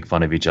it and make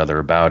fun of each other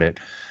about it.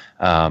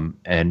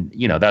 And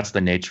that's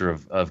the nature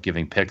of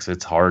giving picks.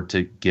 It's hard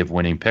to give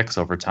winning picks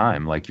over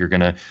time. Like you're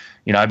going to,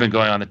 I've been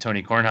going on the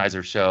Tony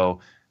Kornheiser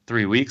show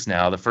 3 weeks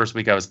now. The first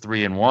week I was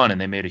 3-1 and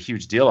they made a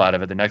huge deal out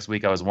of it. The next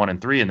week I was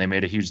 1-3 and they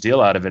made a huge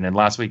deal out of it. And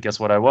last week, guess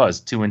what I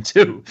was?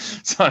 2-2.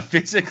 So I'm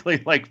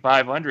basically like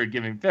 500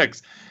 giving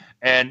picks.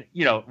 And,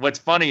 what's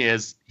funny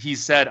is he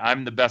said,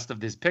 I'm the best of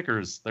these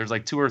pickers. There's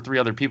like 2 or 3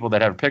 other people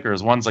that have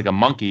pickers. One's like a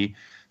monkey.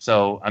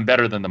 So I'm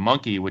better than the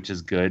monkey, which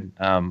is good.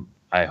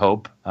 I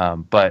hope.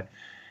 But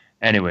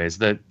anyways,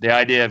 the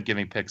idea of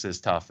giving picks is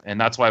tough.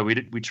 And that's why we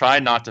try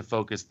not to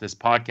focus this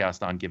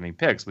podcast on giving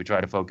picks. We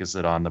try to focus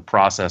it on the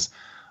process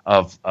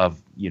of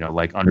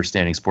like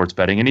understanding sports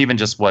betting and even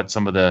just what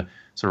some of the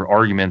sort of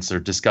arguments or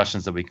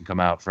discussions that we can come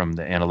out from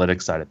the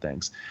analytics side of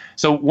things.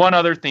 So one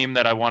other theme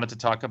that I wanted to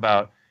talk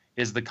about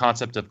is the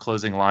concept of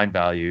closing line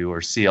value or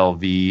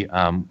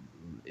CLV.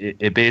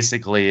 It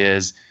basically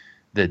is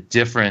the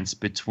difference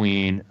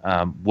between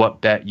what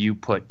bet you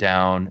put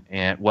down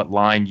and what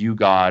line you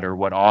got or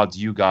what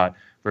odds you got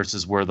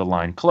versus where the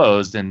line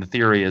closed. And the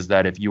theory is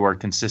that if you are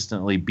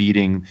consistently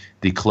beating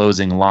the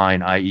closing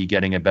line, i.e.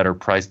 getting a better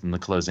price than the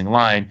closing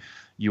line,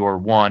 you are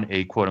one,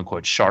 a quote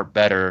unquote sharp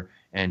bettor,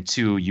 and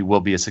two, you will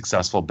be a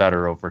successful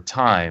bettor over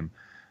time.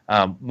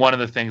 One of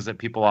the things that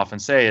people often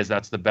say is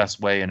that's the best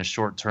way in a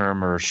short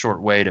term or a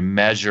short way to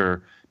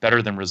measure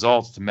better than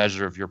results to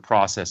measure if your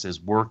process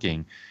is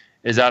working.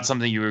 Is that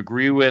something you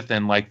agree with?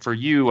 And like for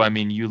you, I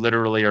mean, you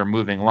literally are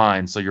moving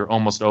lines, so you're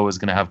almost always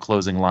going to have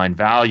closing line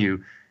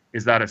value.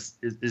 Is that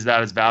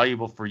as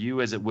valuable for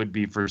you as it would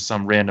be for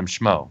some random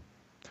schmo?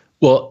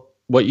 Well,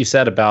 what you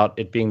said about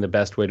it being the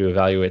best way to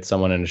evaluate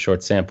someone in a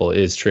short sample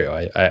is true.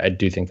 I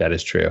do think that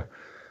is true.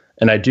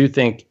 And I do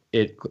think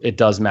it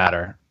does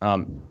matter.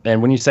 And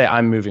when you say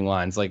I'm moving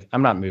lines, like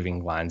I'm not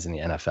moving lines in the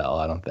NFL,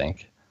 I don't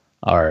think.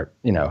 Or,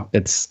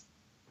 it's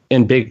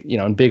in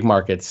big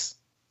markets,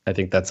 I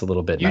think that's a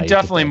little bit. You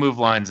definitely move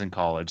lines in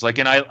college. Like,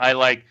 and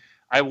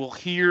I will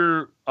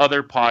hear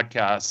other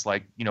podcasts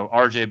like,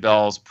 RJ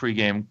Bell's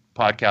pregame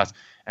podcast,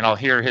 and I'll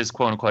hear his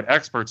quote unquote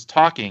experts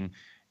talking,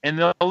 and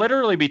they'll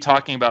literally be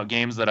talking about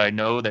games that I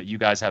know that you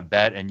guys have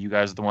bet and you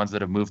guys are the ones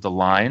that have moved the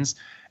lines.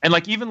 And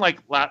like, even like,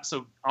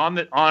 so on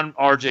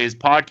RJ's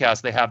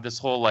podcast, they have this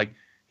whole, like,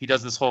 he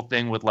does this whole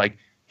thing with like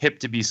hip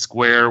to be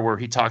square where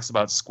he talks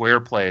about square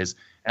plays.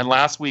 And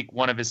last week,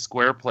 one of his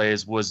square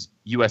plays was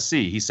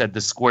USC. He said the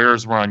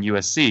squares were on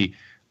USC.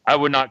 I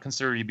would not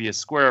consider you to be a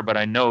square, but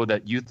I know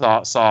that you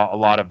saw a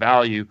lot of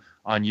value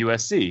on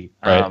USC.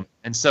 Right.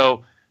 And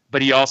so,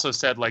 but he also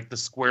said like the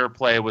square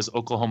play was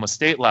Oklahoma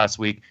State last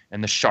week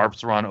and the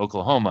sharps were on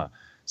Oklahoma.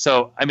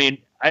 So, I mean,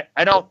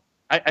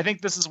 I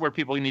think this is where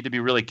people need to be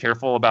really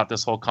careful about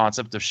this whole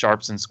concept of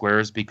sharps and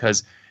squares,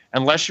 because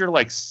unless you're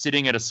like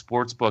sitting at a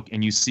sports book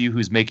and you see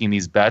who's making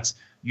these bets,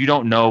 you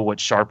don't know what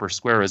sharp or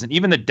square is. And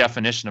even the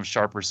definition of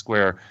sharp or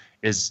square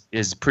is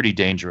pretty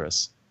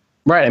dangerous.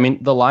 Right. I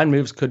mean, the line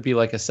moves could be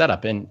like a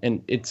setup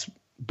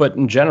but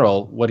in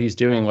general, what he's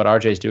doing, what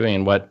RJ's doing,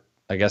 and what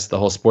I guess the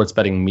whole sports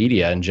betting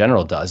media in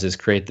general does is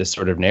create this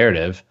sort of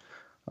narrative.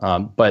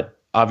 But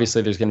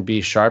obviously there's going to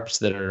be sharps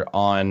that are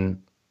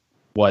on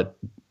what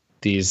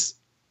these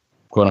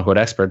quote unquote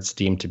experts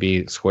deem to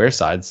be square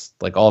sides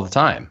like all the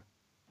time.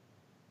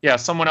 Yeah,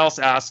 someone else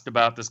asked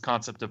about this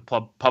concept of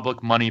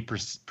public money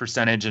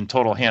percentage and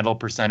total handle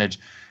percentage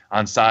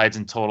on sides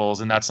and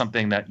totals, and that's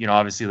something that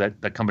obviously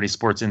that company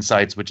Sports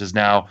Insights, which is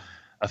now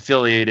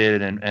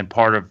affiliated and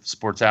part of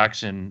Sports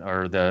Action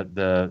or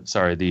the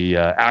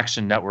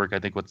Action Network, I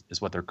think is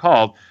what they're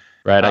called.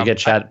 Right, I get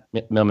Chad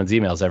Millman's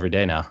emails every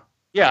day now.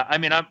 Yeah, I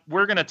mean,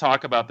 we're going to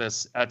talk about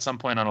this at some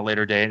point on a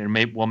later date,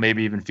 and we'll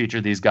maybe even feature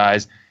these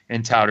guys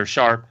in Tout or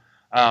Sharp.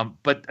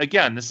 But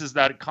again, this is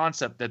that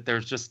concept that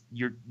there's just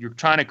you're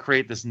trying to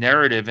create this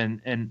narrative,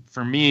 and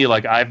for me,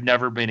 like I've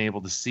never been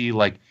able to see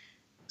like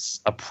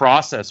a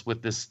process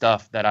with this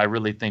stuff that I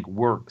really think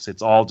works.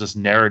 It's all just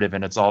narrative,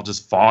 and it's all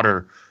just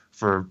fodder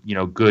for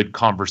good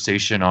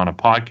conversation on a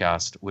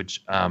podcast,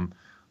 which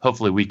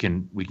hopefully we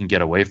can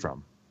get away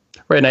from.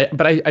 Right,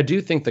 but I do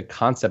think the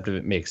concept of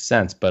it makes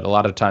sense, but a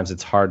lot of times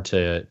it's hard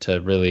to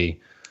really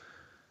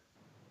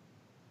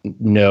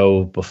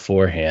know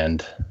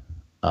beforehand.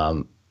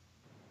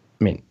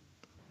 mean,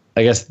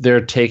 I guess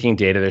they're taking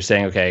data. They're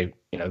saying, okay,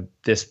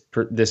 this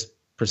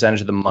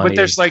percentage of the money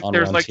is on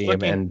one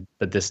team,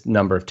 but this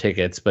number of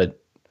tickets. But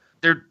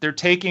they're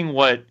taking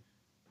what?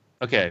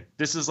 Okay,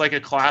 this is like a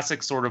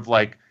classic sort of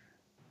like,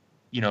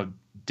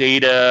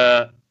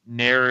 data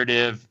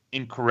narrative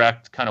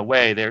incorrect kind of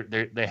way.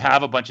 They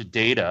have a bunch of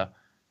data,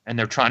 and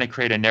they're trying to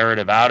create a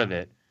narrative out of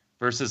it,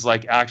 versus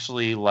like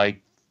actually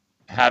like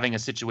having a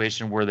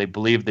situation where they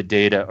believe the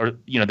data, or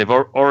they've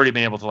already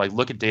been able to like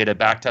look at data,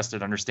 back test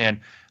it, understand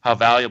how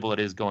valuable it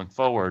is going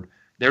forward.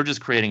 They're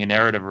just creating a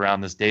narrative around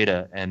this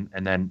data, and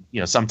then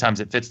sometimes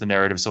it fits the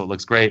narrative, so it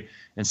looks great,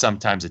 and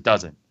sometimes it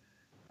doesn't.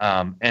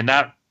 And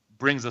that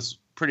brings us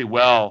pretty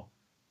well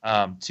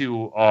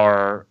to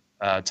our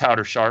Tout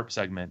or Sharp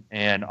segment.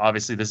 And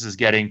obviously this is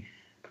getting,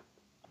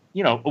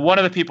 one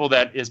of the people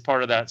that is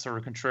part of that sort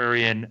of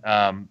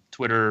contrarian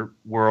Twitter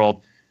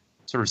world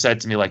sort of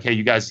said to me, like, hey,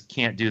 you guys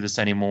can't do this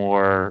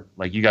anymore.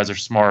 Like, you guys are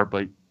smart,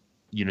 but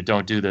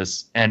don't do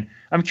this. And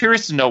I'm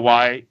curious to know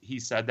why he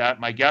said that.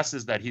 My guess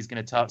is that he's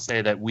going to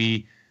say that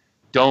we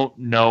don't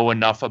know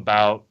enough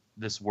about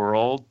this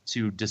world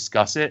to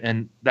discuss it.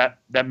 And that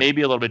may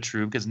be a little bit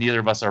true, because neither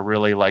of us are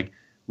really like,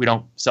 we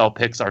don't sell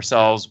picks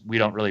ourselves. We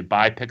don't really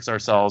buy picks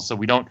ourselves. So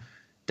we don't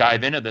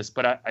dive into this.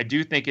 But I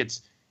do think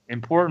it's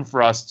important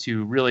for us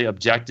to really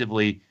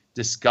objectively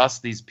discuss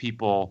these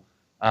people.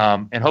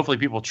 And hopefully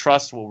people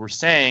trust what we're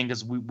saying,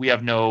 because we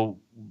have no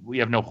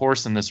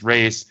horse in this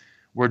race.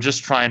 We're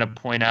just trying to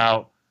point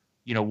out,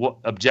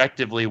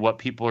 objectively what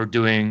people are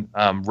doing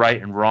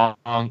right and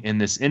wrong in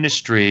this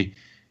industry,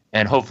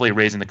 and hopefully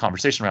raising the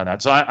conversation around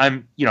that. So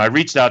I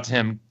reached out to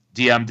him,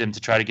 DM'd him to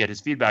try to get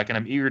his feedback, and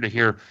I'm eager to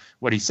hear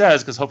what he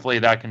says, because hopefully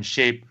that can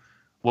shape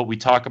what we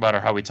talk about or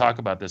how we talk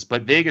about this.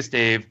 But Vegas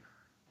Dave,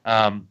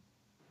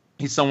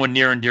 he's someone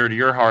near and dear to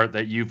your heart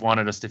that you've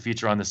wanted us to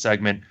feature on this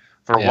segment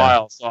for a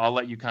while. So I'll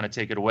let you kind of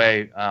take it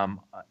away,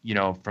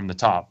 from the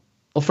top.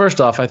 Well,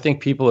 first off, I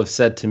think people have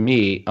said to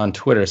me on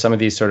Twitter, some of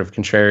these sort of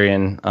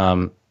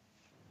contrarian,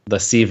 the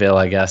Seville,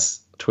 I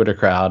guess, Twitter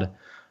crowd,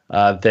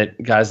 that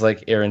guys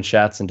like Aaron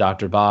Schatz and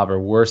Dr. Bob are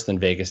worse than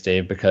Vegas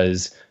Dave,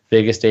 because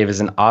Vegas Dave is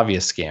an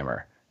obvious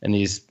scammer.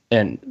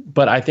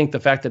 But I think the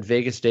fact that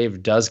Vegas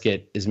Dave does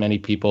get as many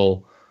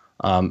people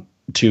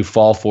to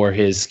fall for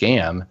his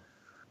scam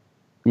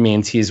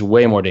means he's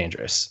way more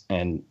dangerous.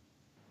 And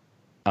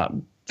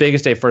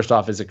Vegas Dave, first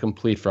off, is a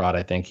complete fraud.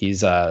 I think he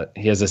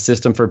has a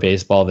system for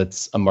baseball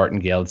that's a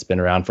martingale that's been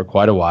around for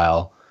quite a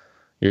while.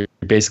 You're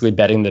basically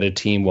betting that a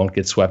team won't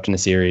get swept in a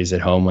series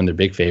at home when they're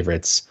big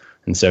favorites,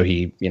 and so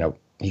he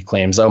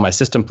claims, oh, my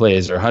system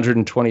plays are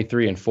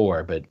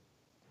 123-4, but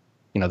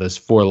those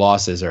 4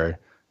 losses are,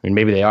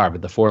 maybe they are,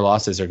 but the 4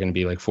 losses are going to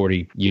be like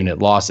 40 unit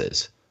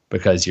losses,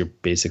 because you're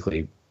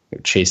basically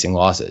chasing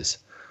losses.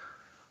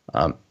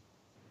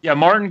 Yeah,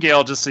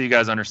 martingale, just so you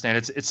guys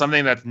understand, it's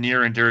something that's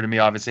near and dear to me,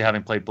 obviously,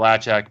 having played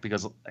blackjack,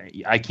 because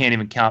I can't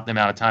even count the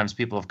amount of times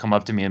people have come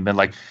up to me and been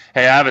like,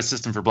 hey, I have a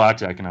system for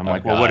blackjack. And I'm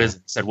like, well, what is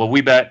it? I said, well,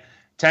 we bet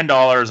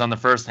 $10 on the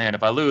first hand.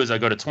 If I lose, I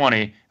go to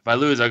 20. If I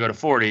lose, I go to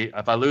 40.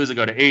 If I lose, I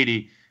go to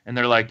 80. And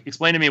they're like,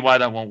 explain to me why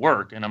that won't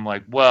work. And I'm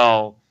like,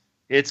 well,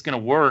 it's going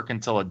to work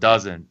until it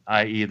doesn't,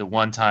 i.e. the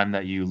one time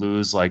that you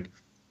lose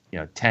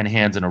 10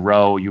 hands in a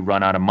row, you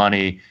run out of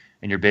money,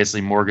 and you're basically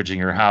mortgaging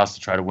your house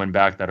to try to win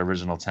back that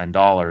original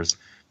 $10.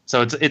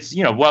 So it's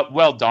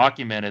well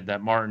documented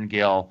that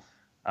martingale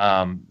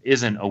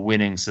isn't a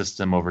winning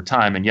system over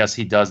time. And yes,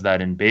 he does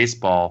that in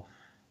baseball.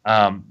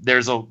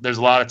 There's a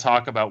lot of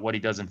talk about what he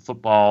does in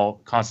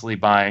football, constantly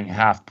buying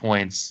half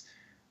points,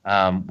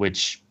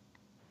 which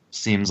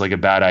seems like a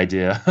bad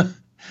idea,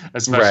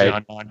 especially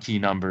on non-key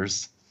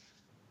numbers.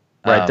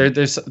 Right.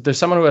 There's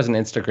someone who has an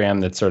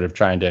Instagram that's sort of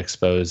trying to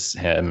expose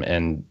him,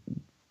 and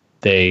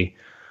they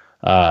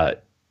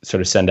sort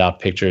of send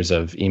out pictures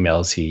of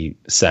emails he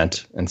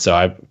sent. And so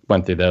I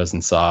went through those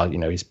and saw,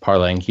 he's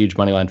parlaying huge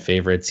money line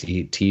favorites.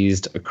 He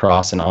teased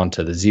across and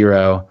onto the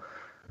 0.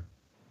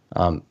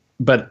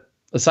 But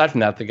aside from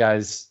that, the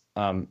guys,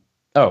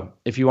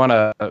 if you want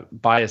to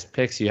buy his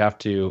picks, you have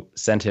to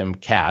send him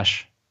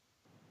cash,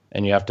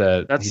 and you have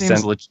to. That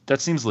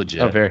seems legit.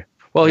 Oh, very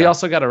well. Yeah. He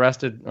also got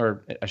arrested,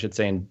 or I should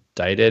say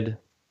indicted,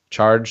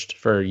 charged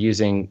for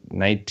using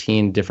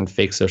 19 different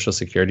fake social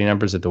security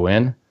numbers at the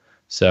Wynn.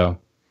 So,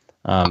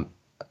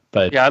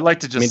 but yeah, I'd like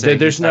to just say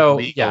there's no.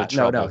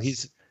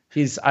 He's.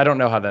 I don't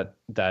know how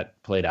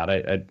that played out.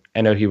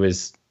 I know he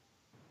was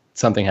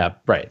something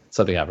happened. Right,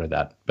 something happened with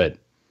that, but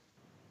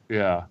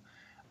yeah.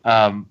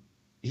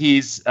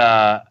 He's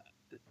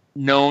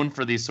known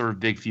for these sort of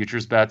big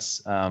futures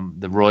bets.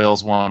 The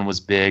Royals one was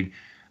big.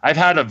 I've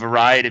had a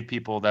variety of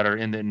people that are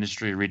in the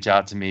industry reach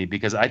out to me,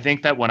 because I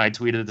think that when I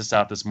tweeted this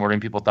out this morning,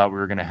 people thought we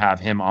were going to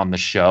have him on the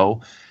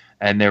show.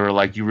 And they were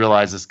like, you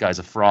realize this guy's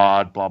a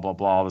fraud, blah, blah,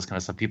 blah, all this kind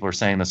of stuff. People are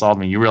saying this all to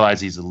me. You realize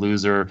he's a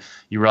loser.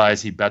 You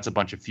realize he bets a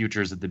bunch of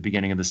futures at the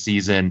beginning of the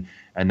season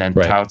and then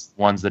touts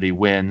the ones that he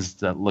wins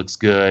that looks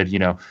good,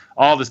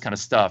 all this kind of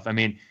stuff. I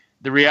mean,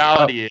 the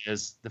reality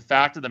is, the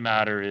fact of the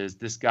matter is,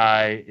 this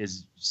guy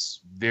is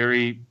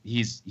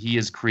he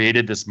has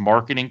created this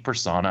marketing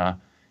persona.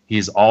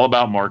 He's all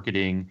about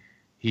marketing.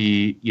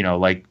 He,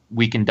 like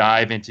we can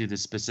dive into the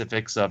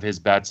specifics of his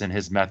bets and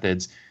his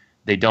methods.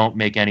 They don't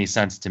make any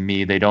sense to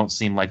me. They don't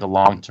seem like a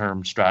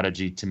long-term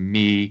strategy to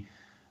me.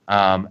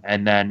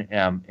 And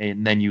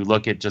then you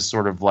look at just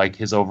sort of like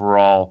his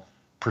overall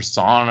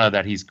persona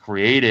that he's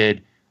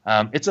created.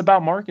 It's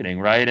about marketing,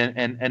 right?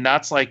 And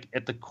that's like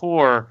at the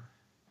core,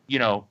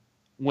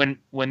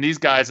 when these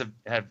guys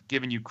have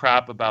given you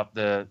crap about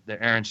the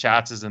Aaron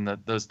Schatzes and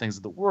those things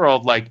of the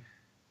world, like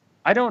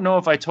I don't know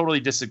if I totally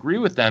disagree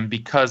with them,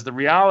 because the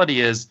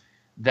reality is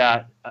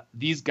that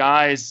these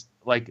guys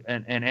like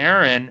and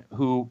Aaron,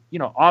 who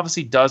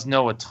obviously does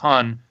know a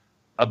ton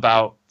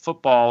about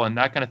football and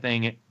that kind of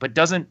thing, but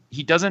doesn't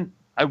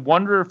I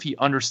wonder if he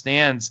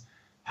understands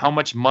how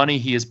much money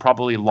he has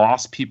probably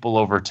lost people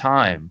over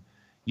time.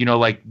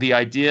 Like the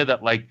idea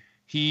that like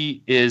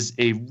he is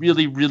a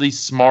really, really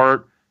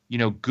smart,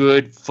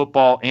 good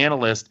football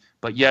analyst,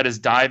 but yet is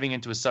diving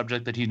into a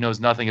subject that he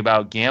knows nothing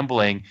about,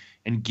 gambling,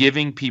 and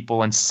giving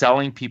people and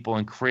selling people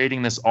and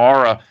creating this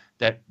aura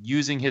that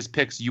using his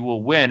picks you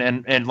will win.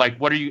 And like,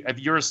 what are you, if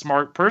you're a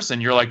smart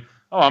person, you're like,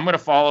 oh, I'm going to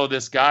follow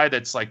this guy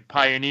that's like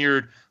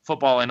pioneered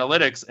football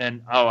analytics,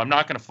 and I'm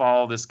not going to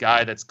follow this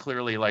guy that's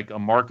clearly like a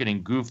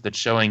marketing goof that's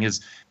showing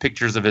his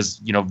pictures of his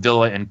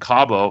villa in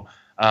Cabo.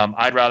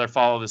 I'd rather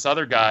follow this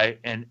other guy.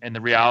 And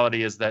the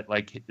reality is that,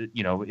 like,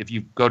 if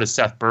you go to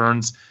Seth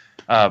Burns'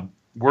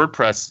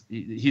 WordPress,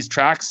 he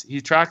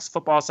tracks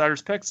Football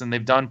Outsiders picks, and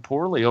they've done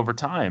poorly over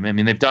time. I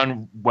mean, they've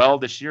done well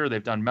this year.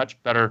 They've done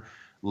much better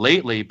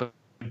lately, but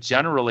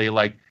generally,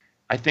 like,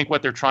 I think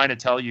what they're trying to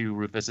tell you,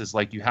 Rufus, is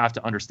like you have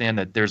to understand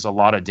that there's a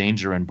lot of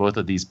danger in both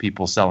of these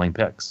people selling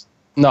picks.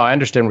 No, I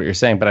understand what you're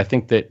saying, but I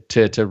think that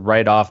to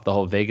write off the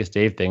whole Vegas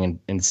Dave thing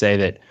and say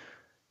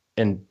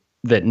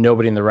that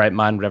nobody in the right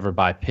mind would ever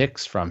buy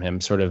picks from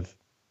him sort of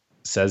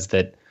says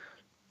that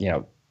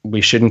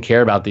we shouldn't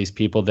care about these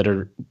people that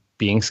are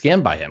being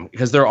scammed by him,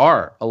 because there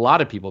are a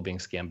lot of people being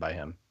scammed by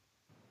him.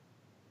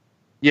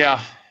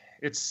 Yeah,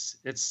 it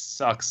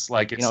sucks.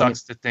 Like it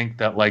sucks to think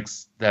that like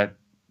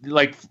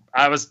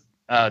I was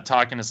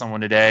talking to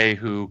someone today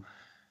who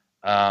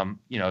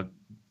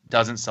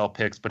doesn't sell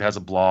picks but has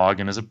a blog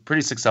and is a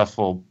pretty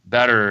successful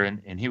bettor,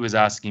 and he was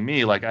asking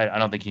me, like, I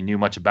don't think he knew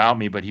much about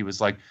me, but he was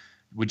like,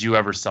 would you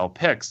ever sell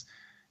picks?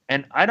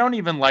 And I don't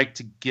even like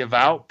to give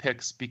out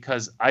picks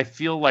because I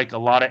feel like a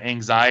lot of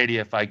anxiety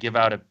if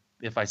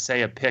I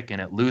say a pick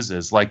and it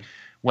loses. Like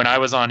when I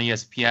was on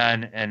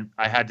ESPN and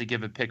I had to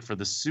give a pick for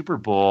the Super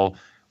Bowl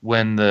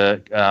when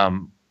the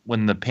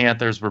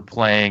Panthers were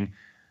playing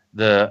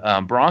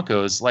the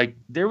Broncos, like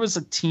there was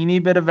a teeny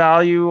bit of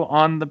value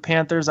on the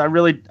Panthers. I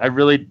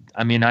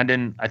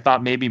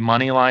thought maybe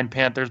money line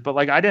Panthers, but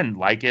like I didn't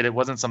like it. It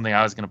wasn't something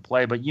I was going to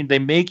play, but they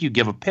make you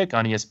give a pick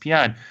on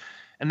ESPN.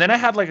 And then I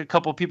had like a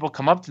couple people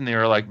come up to me,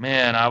 or like,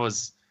 man, I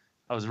was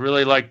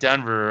really like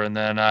Denver, and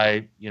then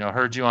I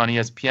heard you on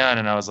ESPN,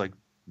 and I was like,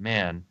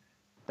 man,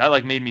 that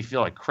like made me feel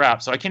like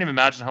crap. So I can't even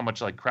imagine how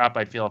much like crap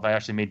I'd feel if I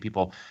actually made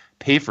people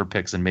pay for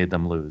picks and made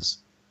them lose.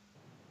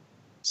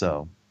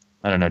 So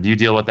I don't know. Do you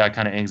deal with that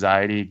kind of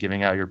anxiety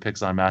giving out your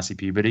picks on Massey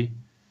Peabody?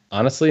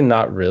 Honestly,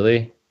 not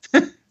really.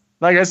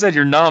 Like I said,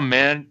 you're numb,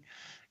 man.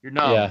 You're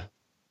numb. Yeah.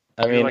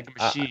 I mean, like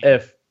a machine.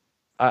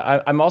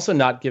 I'm also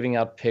not giving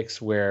out picks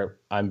where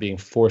I'm being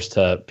forced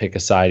to pick a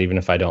side, even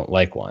if I don't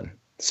like one.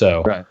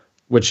 So, right.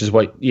 Which is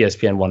what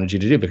ESPN wanted you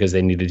to do, because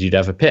they needed you to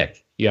have a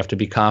pick. You have to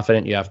be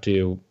confident. You have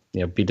to,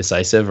 be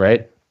decisive,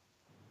 right?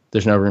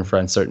 There's no room for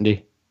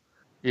uncertainty.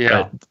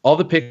 Yeah. But all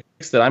the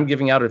picks that I'm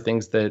giving out are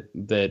things that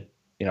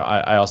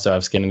I also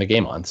have skin in the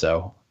game on.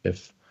 So I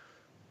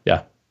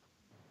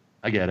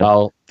get it.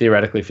 I'll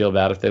theoretically feel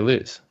bad if they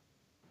lose.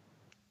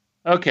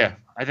 Okay.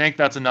 I think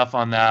that's enough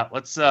on that.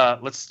 Let's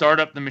start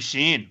up the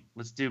machine.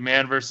 Let's do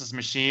man versus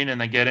machine, and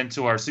then get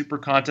into our super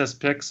contest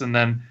picks, and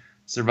then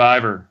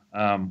Survivor,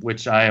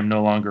 which I am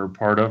no longer a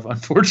part of,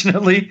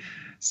 unfortunately.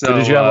 So who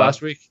did you have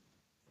last week?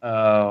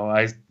 Oh,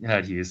 I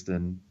had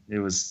Houston. It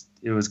was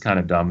kind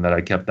of dumb that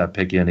I kept that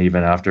pick in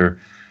even after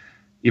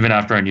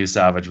I knew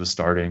Savage was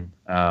starting.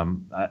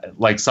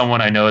 Like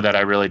someone I know that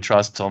I really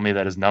trust told me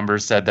that his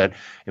numbers said that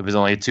it was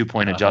only a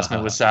 2-point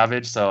adjustment with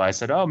Savage. So I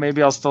said, oh,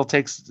 maybe I'll still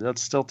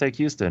take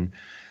Houston.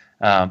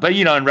 But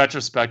in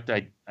retrospect,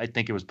 I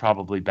think it was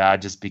probably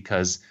bad just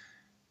because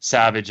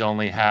Savage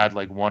only had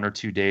like 1 or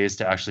 2 days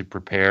to actually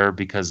prepare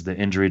because the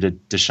injury to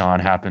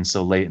Deshaun happened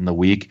so late in the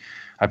week.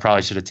 I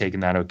probably should have taken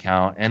that into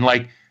account. And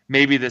like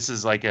maybe this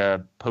is like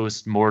a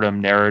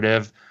post-mortem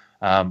narrative,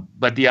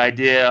 but the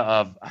idea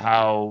of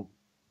how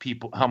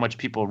much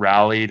people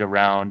rallied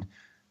around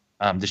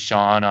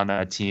Deshaun on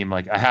that team,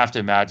 like I have to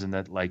imagine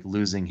that like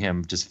losing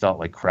him just felt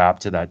like crap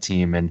to that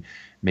team, and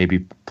maybe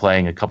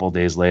playing a couple of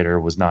days later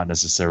was not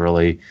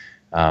necessarily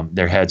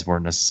their heads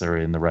weren't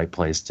necessarily in the right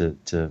place to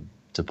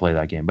play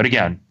that game. But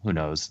again, who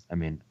knows? I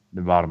mean,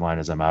 the bottom line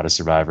is I'm out of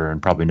Survivor,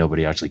 and probably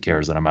nobody actually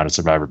cares that I'm out of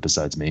Survivor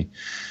besides me.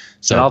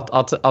 So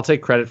I'll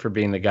take credit for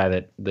being the guy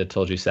that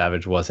told you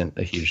Savage wasn't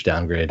a huge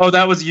downgrade. Oh,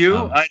 that was you?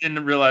 I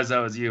didn't realize that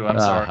was you. I'm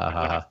sorry.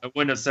 I I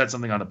wouldn't have said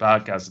something on the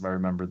podcast if I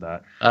remembered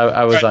that.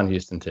 I was on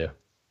Houston too.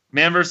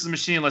 Man versus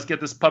machine. Let's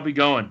get this puppy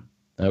going.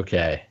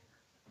 Okay.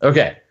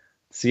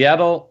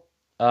 Seattle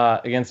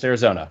against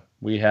Arizona.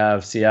 We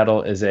have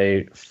Seattle is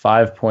a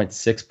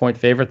 5.6 point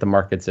favorite. The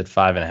market's at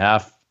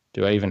 5.5.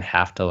 Do I even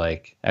have to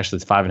actually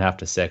it's 5.5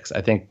 to 6.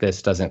 I think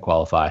this doesn't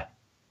qualify. All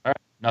right.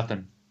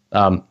 Nothing.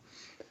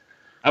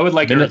 I would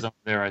like Arizona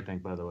there, I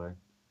think, by the way.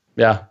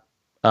 Yeah.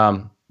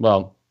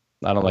 Well,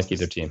 I don't like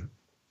either team.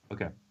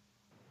 Okay.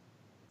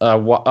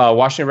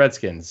 Washington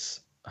Redskins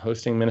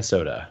hosting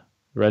Minnesota.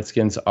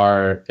 Redskins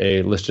are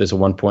listed as a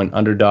 1 point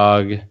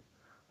underdog.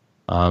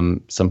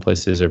 Some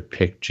places are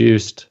pick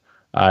juiced.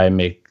 I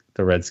make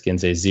the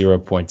Redskins a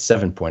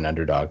 0.7 point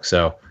underdog.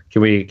 So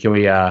can we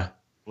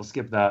we'll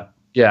skip that.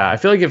 Yeah, I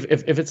feel like if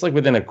it's like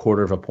within a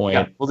quarter of a point.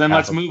 Yeah. Well, then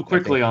let's move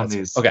quickly on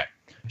these. Okay.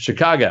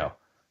 Chicago,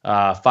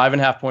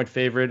 5.5 point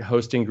favorite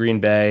hosting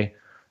Green Bay.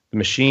 The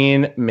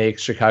Machine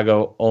makes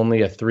Chicago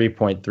only a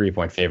 3.3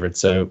 point favorite.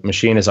 So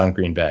Machine is on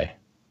Green Bay.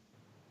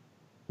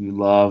 You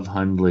love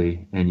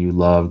Hundley and you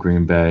love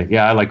Green Bay.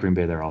 Yeah, I like Green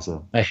Bay there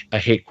also. I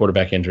hate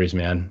quarterback injuries,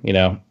 man.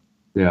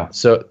 Yeah.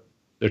 So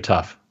they're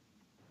tough.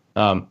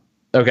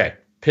 Okay.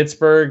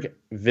 Pittsburgh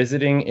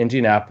visiting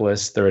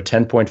Indianapolis. They're a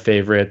 10-point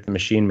favorite. The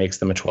Machine makes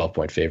them a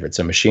 12-point favorite.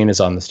 So Machine is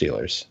on the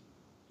Steelers.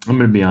 I'm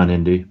going to be on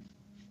Indy.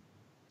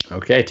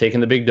 Okay. Taking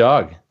the big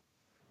dog.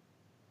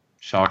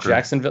 Shocker.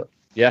 Jacksonville.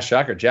 Yeah,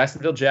 shocker.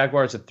 Jacksonville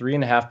Jaguars, a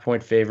 3.5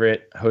 point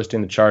favorite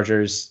hosting the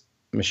Chargers.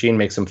 Machine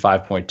makes them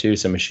 5.2.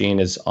 So Machine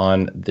is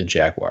on the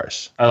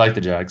Jaguars. I like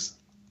the Jags.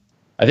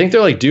 I think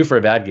they're due for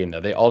a bad game,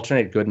 though. They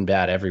alternate good and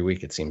bad every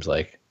week, it seems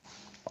like.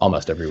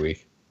 Almost every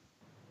week.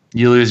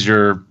 You lose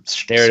your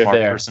narrative smart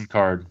there. Person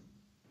card.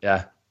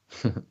 Yeah.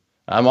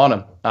 I'm on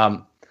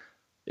them.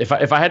 If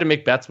I had to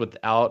make bets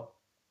without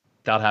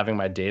having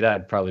my data,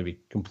 I'd probably be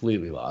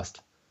completely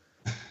lost.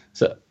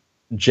 So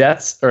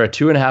Jets are a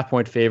 2.5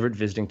 point favorite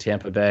visiting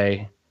Tampa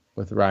Bay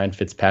with Ryan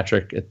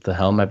Fitzpatrick at the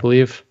helm, I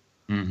believe.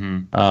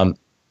 Mm-hmm.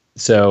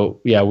 So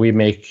yeah, we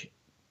make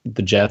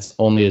the Jets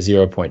only a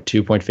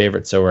 0.2 point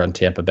favorite, so we're on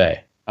Tampa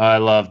Bay. I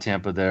love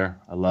Tampa there.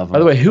 I love him. By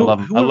the way,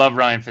 I love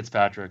Ryan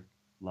Fitzpatrick.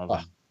 Love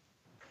him.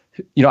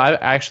 I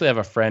actually have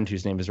a friend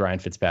whose name is Ryan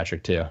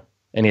Fitzpatrick too,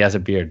 and he has a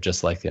beard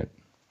just like him.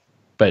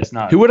 But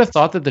who would have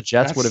thought that the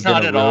Jets would have been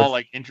not at all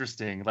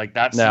interesting.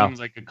 That seems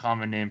like a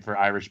common name for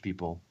Irish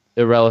people.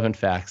 Irrelevant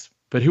facts.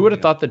 But who would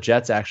have thought the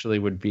Jets actually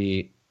would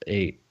be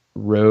a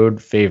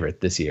road favorite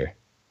this year?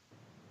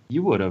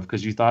 You would have,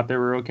 because you thought they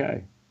were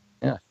okay.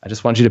 Yeah. I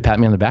just want you to pat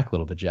me on the back a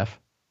little bit, Jeff.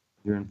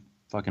 You're in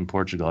fucking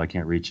Portugal. I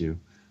can't reach you.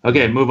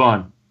 Okay, move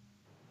on.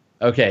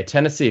 Okay,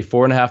 Tennessee,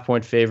 4.5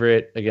 point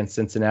favorite against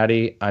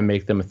Cincinnati. I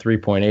make them a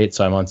 3.8,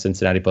 so I'm on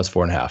Cincinnati plus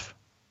 4.5.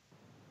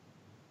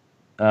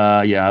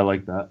 Yeah, I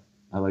like that.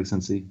 I like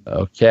Cincy.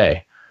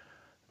 Okay.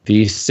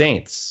 The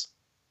Saints.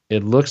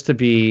 It looks to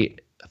be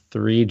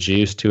 3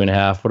 juice,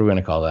 2.5. What are we going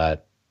to call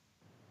that?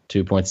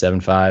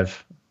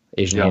 2.75.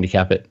 Asian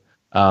handicap it.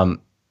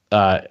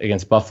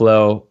 Against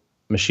Buffalo.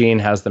 Machine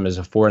has them as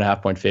a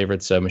 4.5 point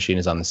favorite, so Machine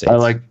is on the Saints.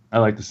 I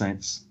like the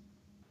Saints.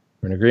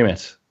 We're in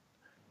agreement.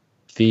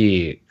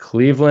 The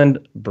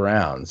Cleveland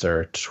Browns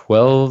are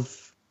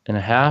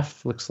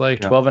 12.5, looks like.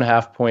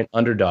 12.5 point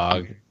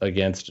underdog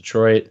against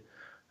Detroit.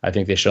 I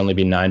think they should only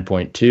be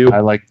 9.2.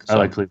 I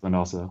like Cleveland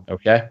also.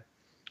 Okay.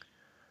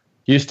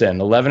 Houston,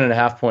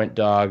 11.5 point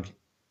dog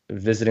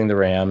visiting the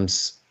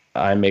Rams.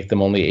 I make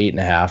them only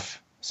 8.5,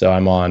 so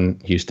I'm on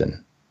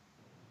Houston.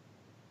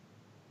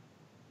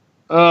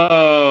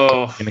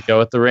 Oh. I'm going to go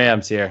with the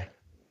Rams here.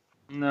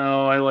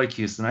 No, I like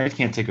Houston. I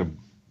can't take a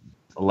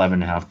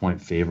 11.5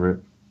 point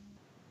favorite.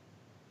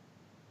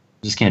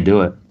 Just can't do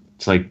it.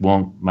 It's like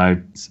my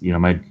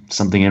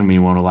something in me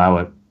won't allow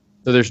it.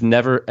 So there's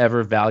never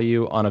ever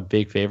value on a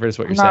big favorite, is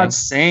what you're saying? I'm not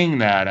saying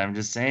that. I'm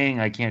just saying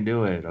I can't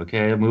do it.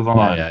 Okay, move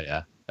on.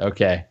 Yeah.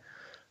 Okay.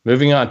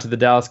 Moving on to the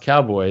Dallas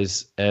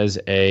Cowboys as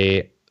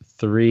a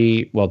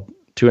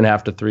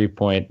 2.5 to 3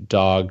 point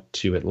dog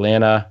to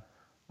Atlanta.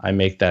 I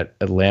make that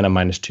Atlanta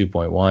minus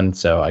 2.1,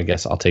 so I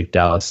guess I'll take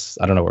Dallas.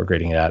 I don't know what we're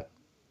grading it at.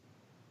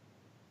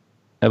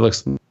 It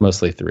looks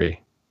mostly 3.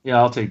 Yeah,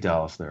 I'll take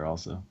Dallas there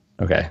also.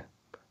 Okay.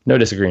 No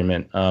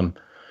disagreement.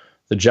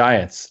 The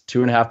Giants,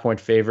 2.5 point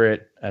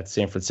favorite at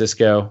San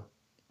Francisco.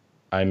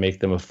 I make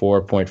them a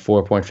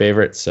 4.4 point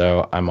favorite,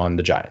 so I'm on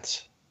the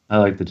Giants. I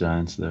like the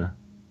Giants there.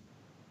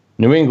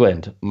 New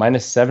England,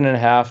 minus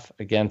 7.5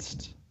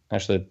 against,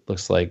 actually it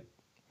looks like,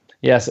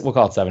 yes, we'll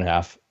call it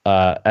 7.5.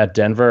 At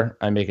Denver,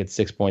 I make it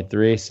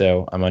 6.3,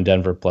 so I'm on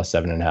Denver plus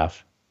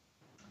 7.5.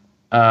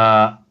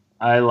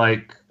 I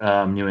like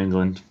New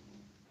England.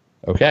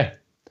 Okay.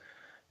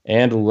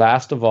 And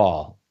last of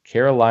all,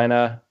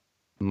 Carolina,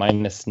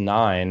 minus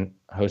 9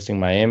 hosting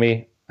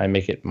Miami. I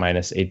make it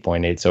minus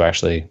 8.8, so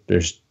actually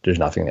there's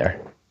nothing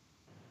there.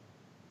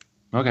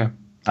 Okay.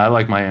 I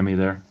like Miami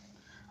there.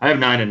 I have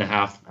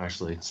 9.5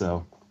 actually,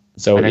 so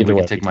So I think either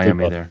we way, can take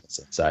Miami there.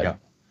 Side. Yeah.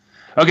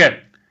 Okay.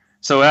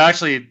 So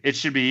actually, it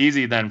should be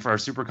easy then for our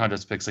Super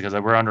Contest picks because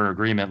we're under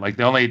agreement. Like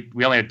we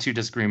only had 2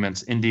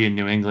 disagreements: Indy and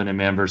New England, and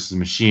Man versus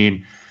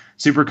Machine.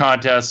 Super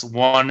Contest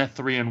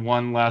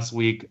 3-1 last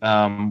week.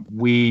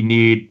 We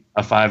need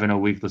a 5-0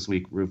 week this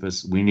week,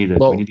 Rufus. We need it.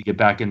 We need to get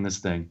back in this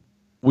thing.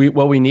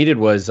 What we needed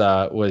was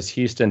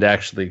Houston to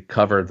actually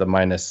cover the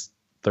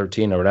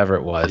 -13 or whatever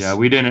it was. Yeah,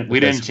 we didn't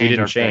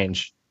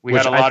change. We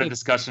had a lot of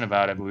discussion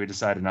about it, but we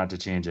decided not to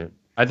change it.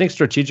 I think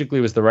strategically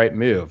was the right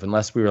move,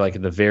 unless we were like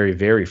at the very,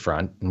 very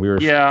front and we were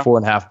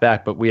 4.5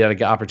 back, but we had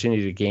an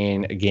opportunity to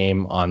gain a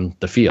game on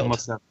the field.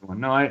 Almost everyone.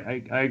 No,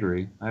 I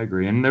agree.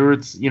 And there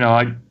was,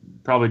 I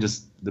probably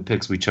just the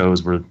picks we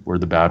chose were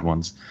the bad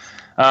ones.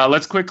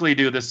 Let's quickly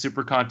do this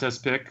Super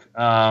Contest pick.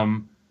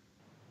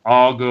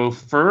 I'll go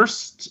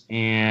first,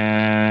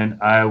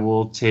 and I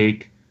will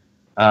take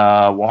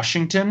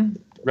Washington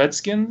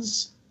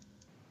Redskins.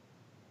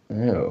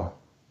 Ew.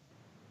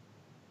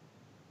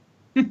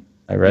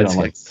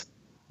 Redskins.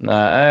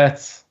 I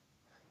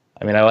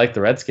like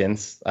the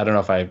Redskins. I don't know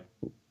if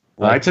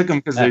I took them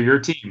because they're your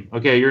team.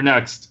 Okay, you're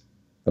next.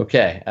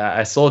 Okay,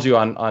 I sold you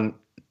on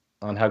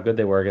how good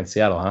they were against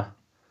Seattle, huh?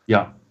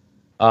 Yeah.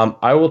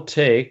 I will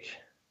take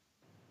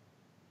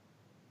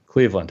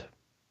Cleveland.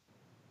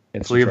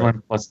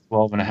 Cleveland plus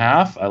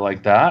 12.5. I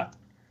like that.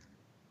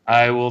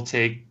 I will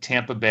take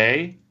Tampa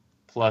Bay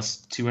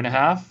plus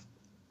 2.5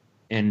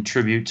 in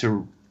tribute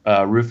to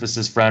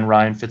Rufus's friend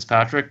Ryan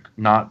Fitzpatrick,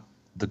 not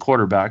the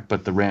quarterback,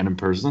 but the random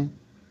person.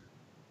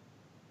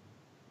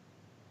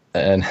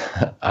 And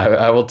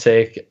I will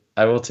take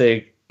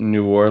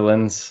New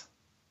Orleans.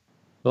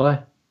 Will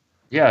I?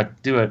 Yeah,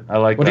 do it. I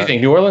like. What do you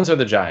think? New Orleans or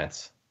the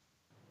Giants?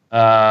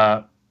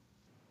 I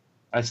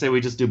say we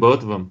just do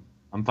both of them.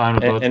 I'm fine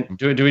with both. And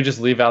do we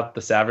just leave out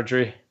the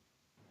savagery?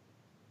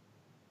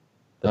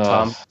 The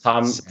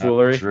Tom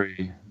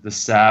foolery. The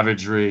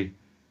savagery.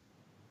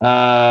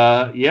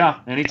 Yeah.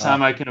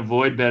 Anytime I can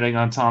avoid betting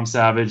on Tom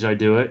Savage, I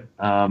do it.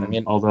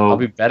 Although I'll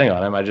be betting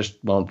on him, I just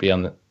won't be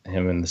on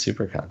him in the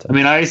Super Contest.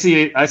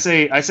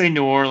 I say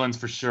New Orleans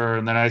for sure,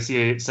 and then I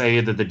say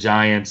either the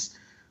Giants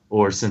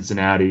or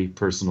Cincinnati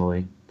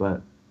personally.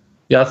 But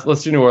yeah,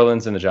 let's do New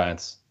Orleans and the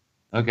Giants.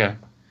 Okay.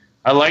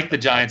 I like the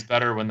Giants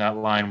better when that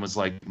line was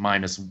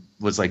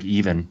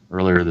even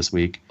earlier this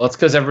week. Well, it's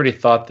because everybody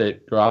thought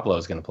that Garoppolo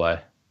was going to play.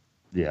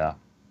 Yeah.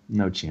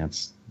 No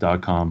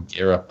chance.com.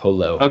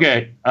 Garoppolo.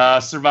 Okay.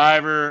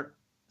 Survivor,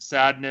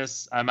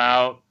 sadness, I'm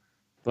out,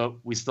 but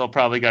we still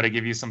probably got to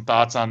give you some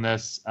thoughts on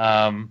this.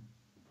 Do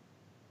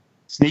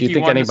you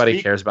think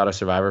anybody cares about a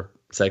Survivor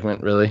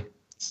segment, really?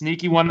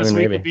 Sneaky one this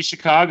week would be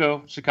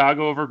Chicago.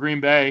 Chicago over Green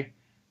Bay.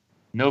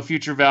 No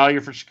future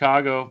value for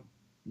Chicago.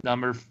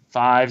 Number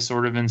 5,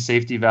 sort of in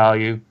safety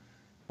value.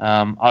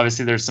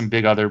 Obviously, there's some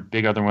big other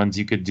ones.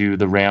 You could do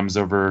the Rams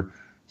over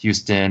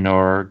Houston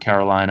or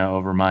Carolina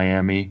over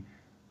Miami.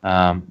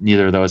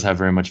 Neither of those have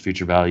very much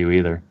future value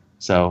either.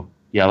 So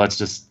yeah, let's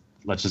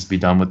just be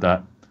done with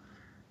that.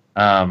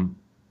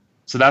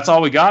 So that's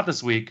all we got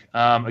this week.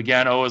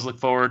 Again, always look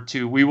forward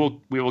to. We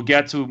will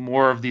get to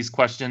more of these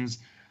questions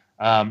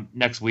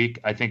next week.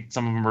 I think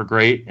some of them are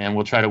great, and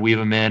we'll try to weave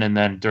them in. And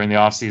then during the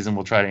off season,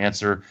 we'll try to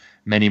answer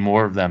many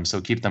more of them. So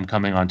keep them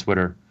coming on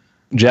Twitter.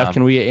 Jeff,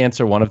 can we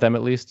answer one of them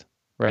at least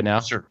right now?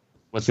 Sure.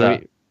 What's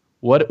that?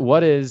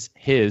 What is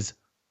his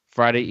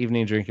Friday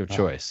evening drink of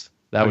choice?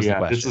 That was the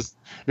question.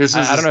 This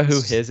is I don't know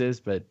who his is,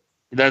 but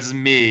that's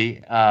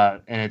me,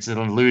 and it's an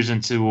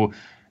allusion to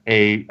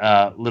a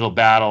little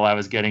battle I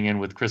was getting in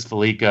with Chris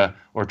Felica,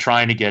 or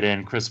trying to get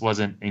in. Chris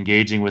wasn't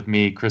engaging with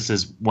me. Chris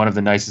is one of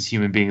the nicest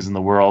human beings in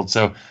the world.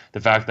 So the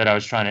fact that I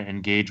was trying to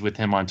engage with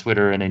him on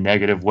Twitter in a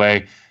negative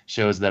way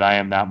shows that I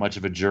am that much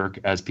of a jerk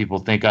as people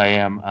think I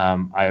am.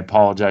 I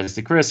apologize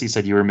to Chris. He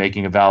said you were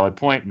making a valid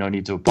point. No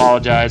need to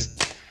apologize.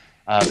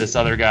 This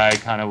other guy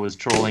kind of was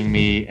trolling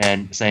me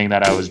and saying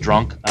that I was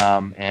drunk,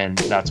 and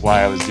that's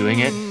why I was doing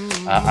it.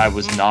 I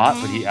was not,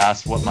 but he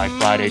asked what my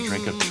Friday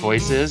drink of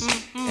choice is,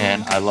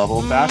 and I love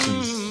old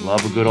fashions.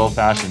 Love a good old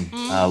fashioned.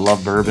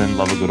 Love bourbon.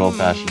 Love a good old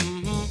fashioned.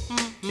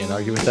 Can't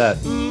argue with that.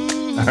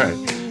 All right.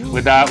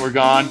 With that, we're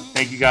gone.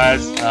 Thank you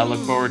guys. Look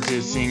forward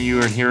to seeing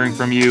you and hearing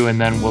from you, and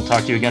then we'll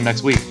talk to you again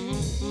next week.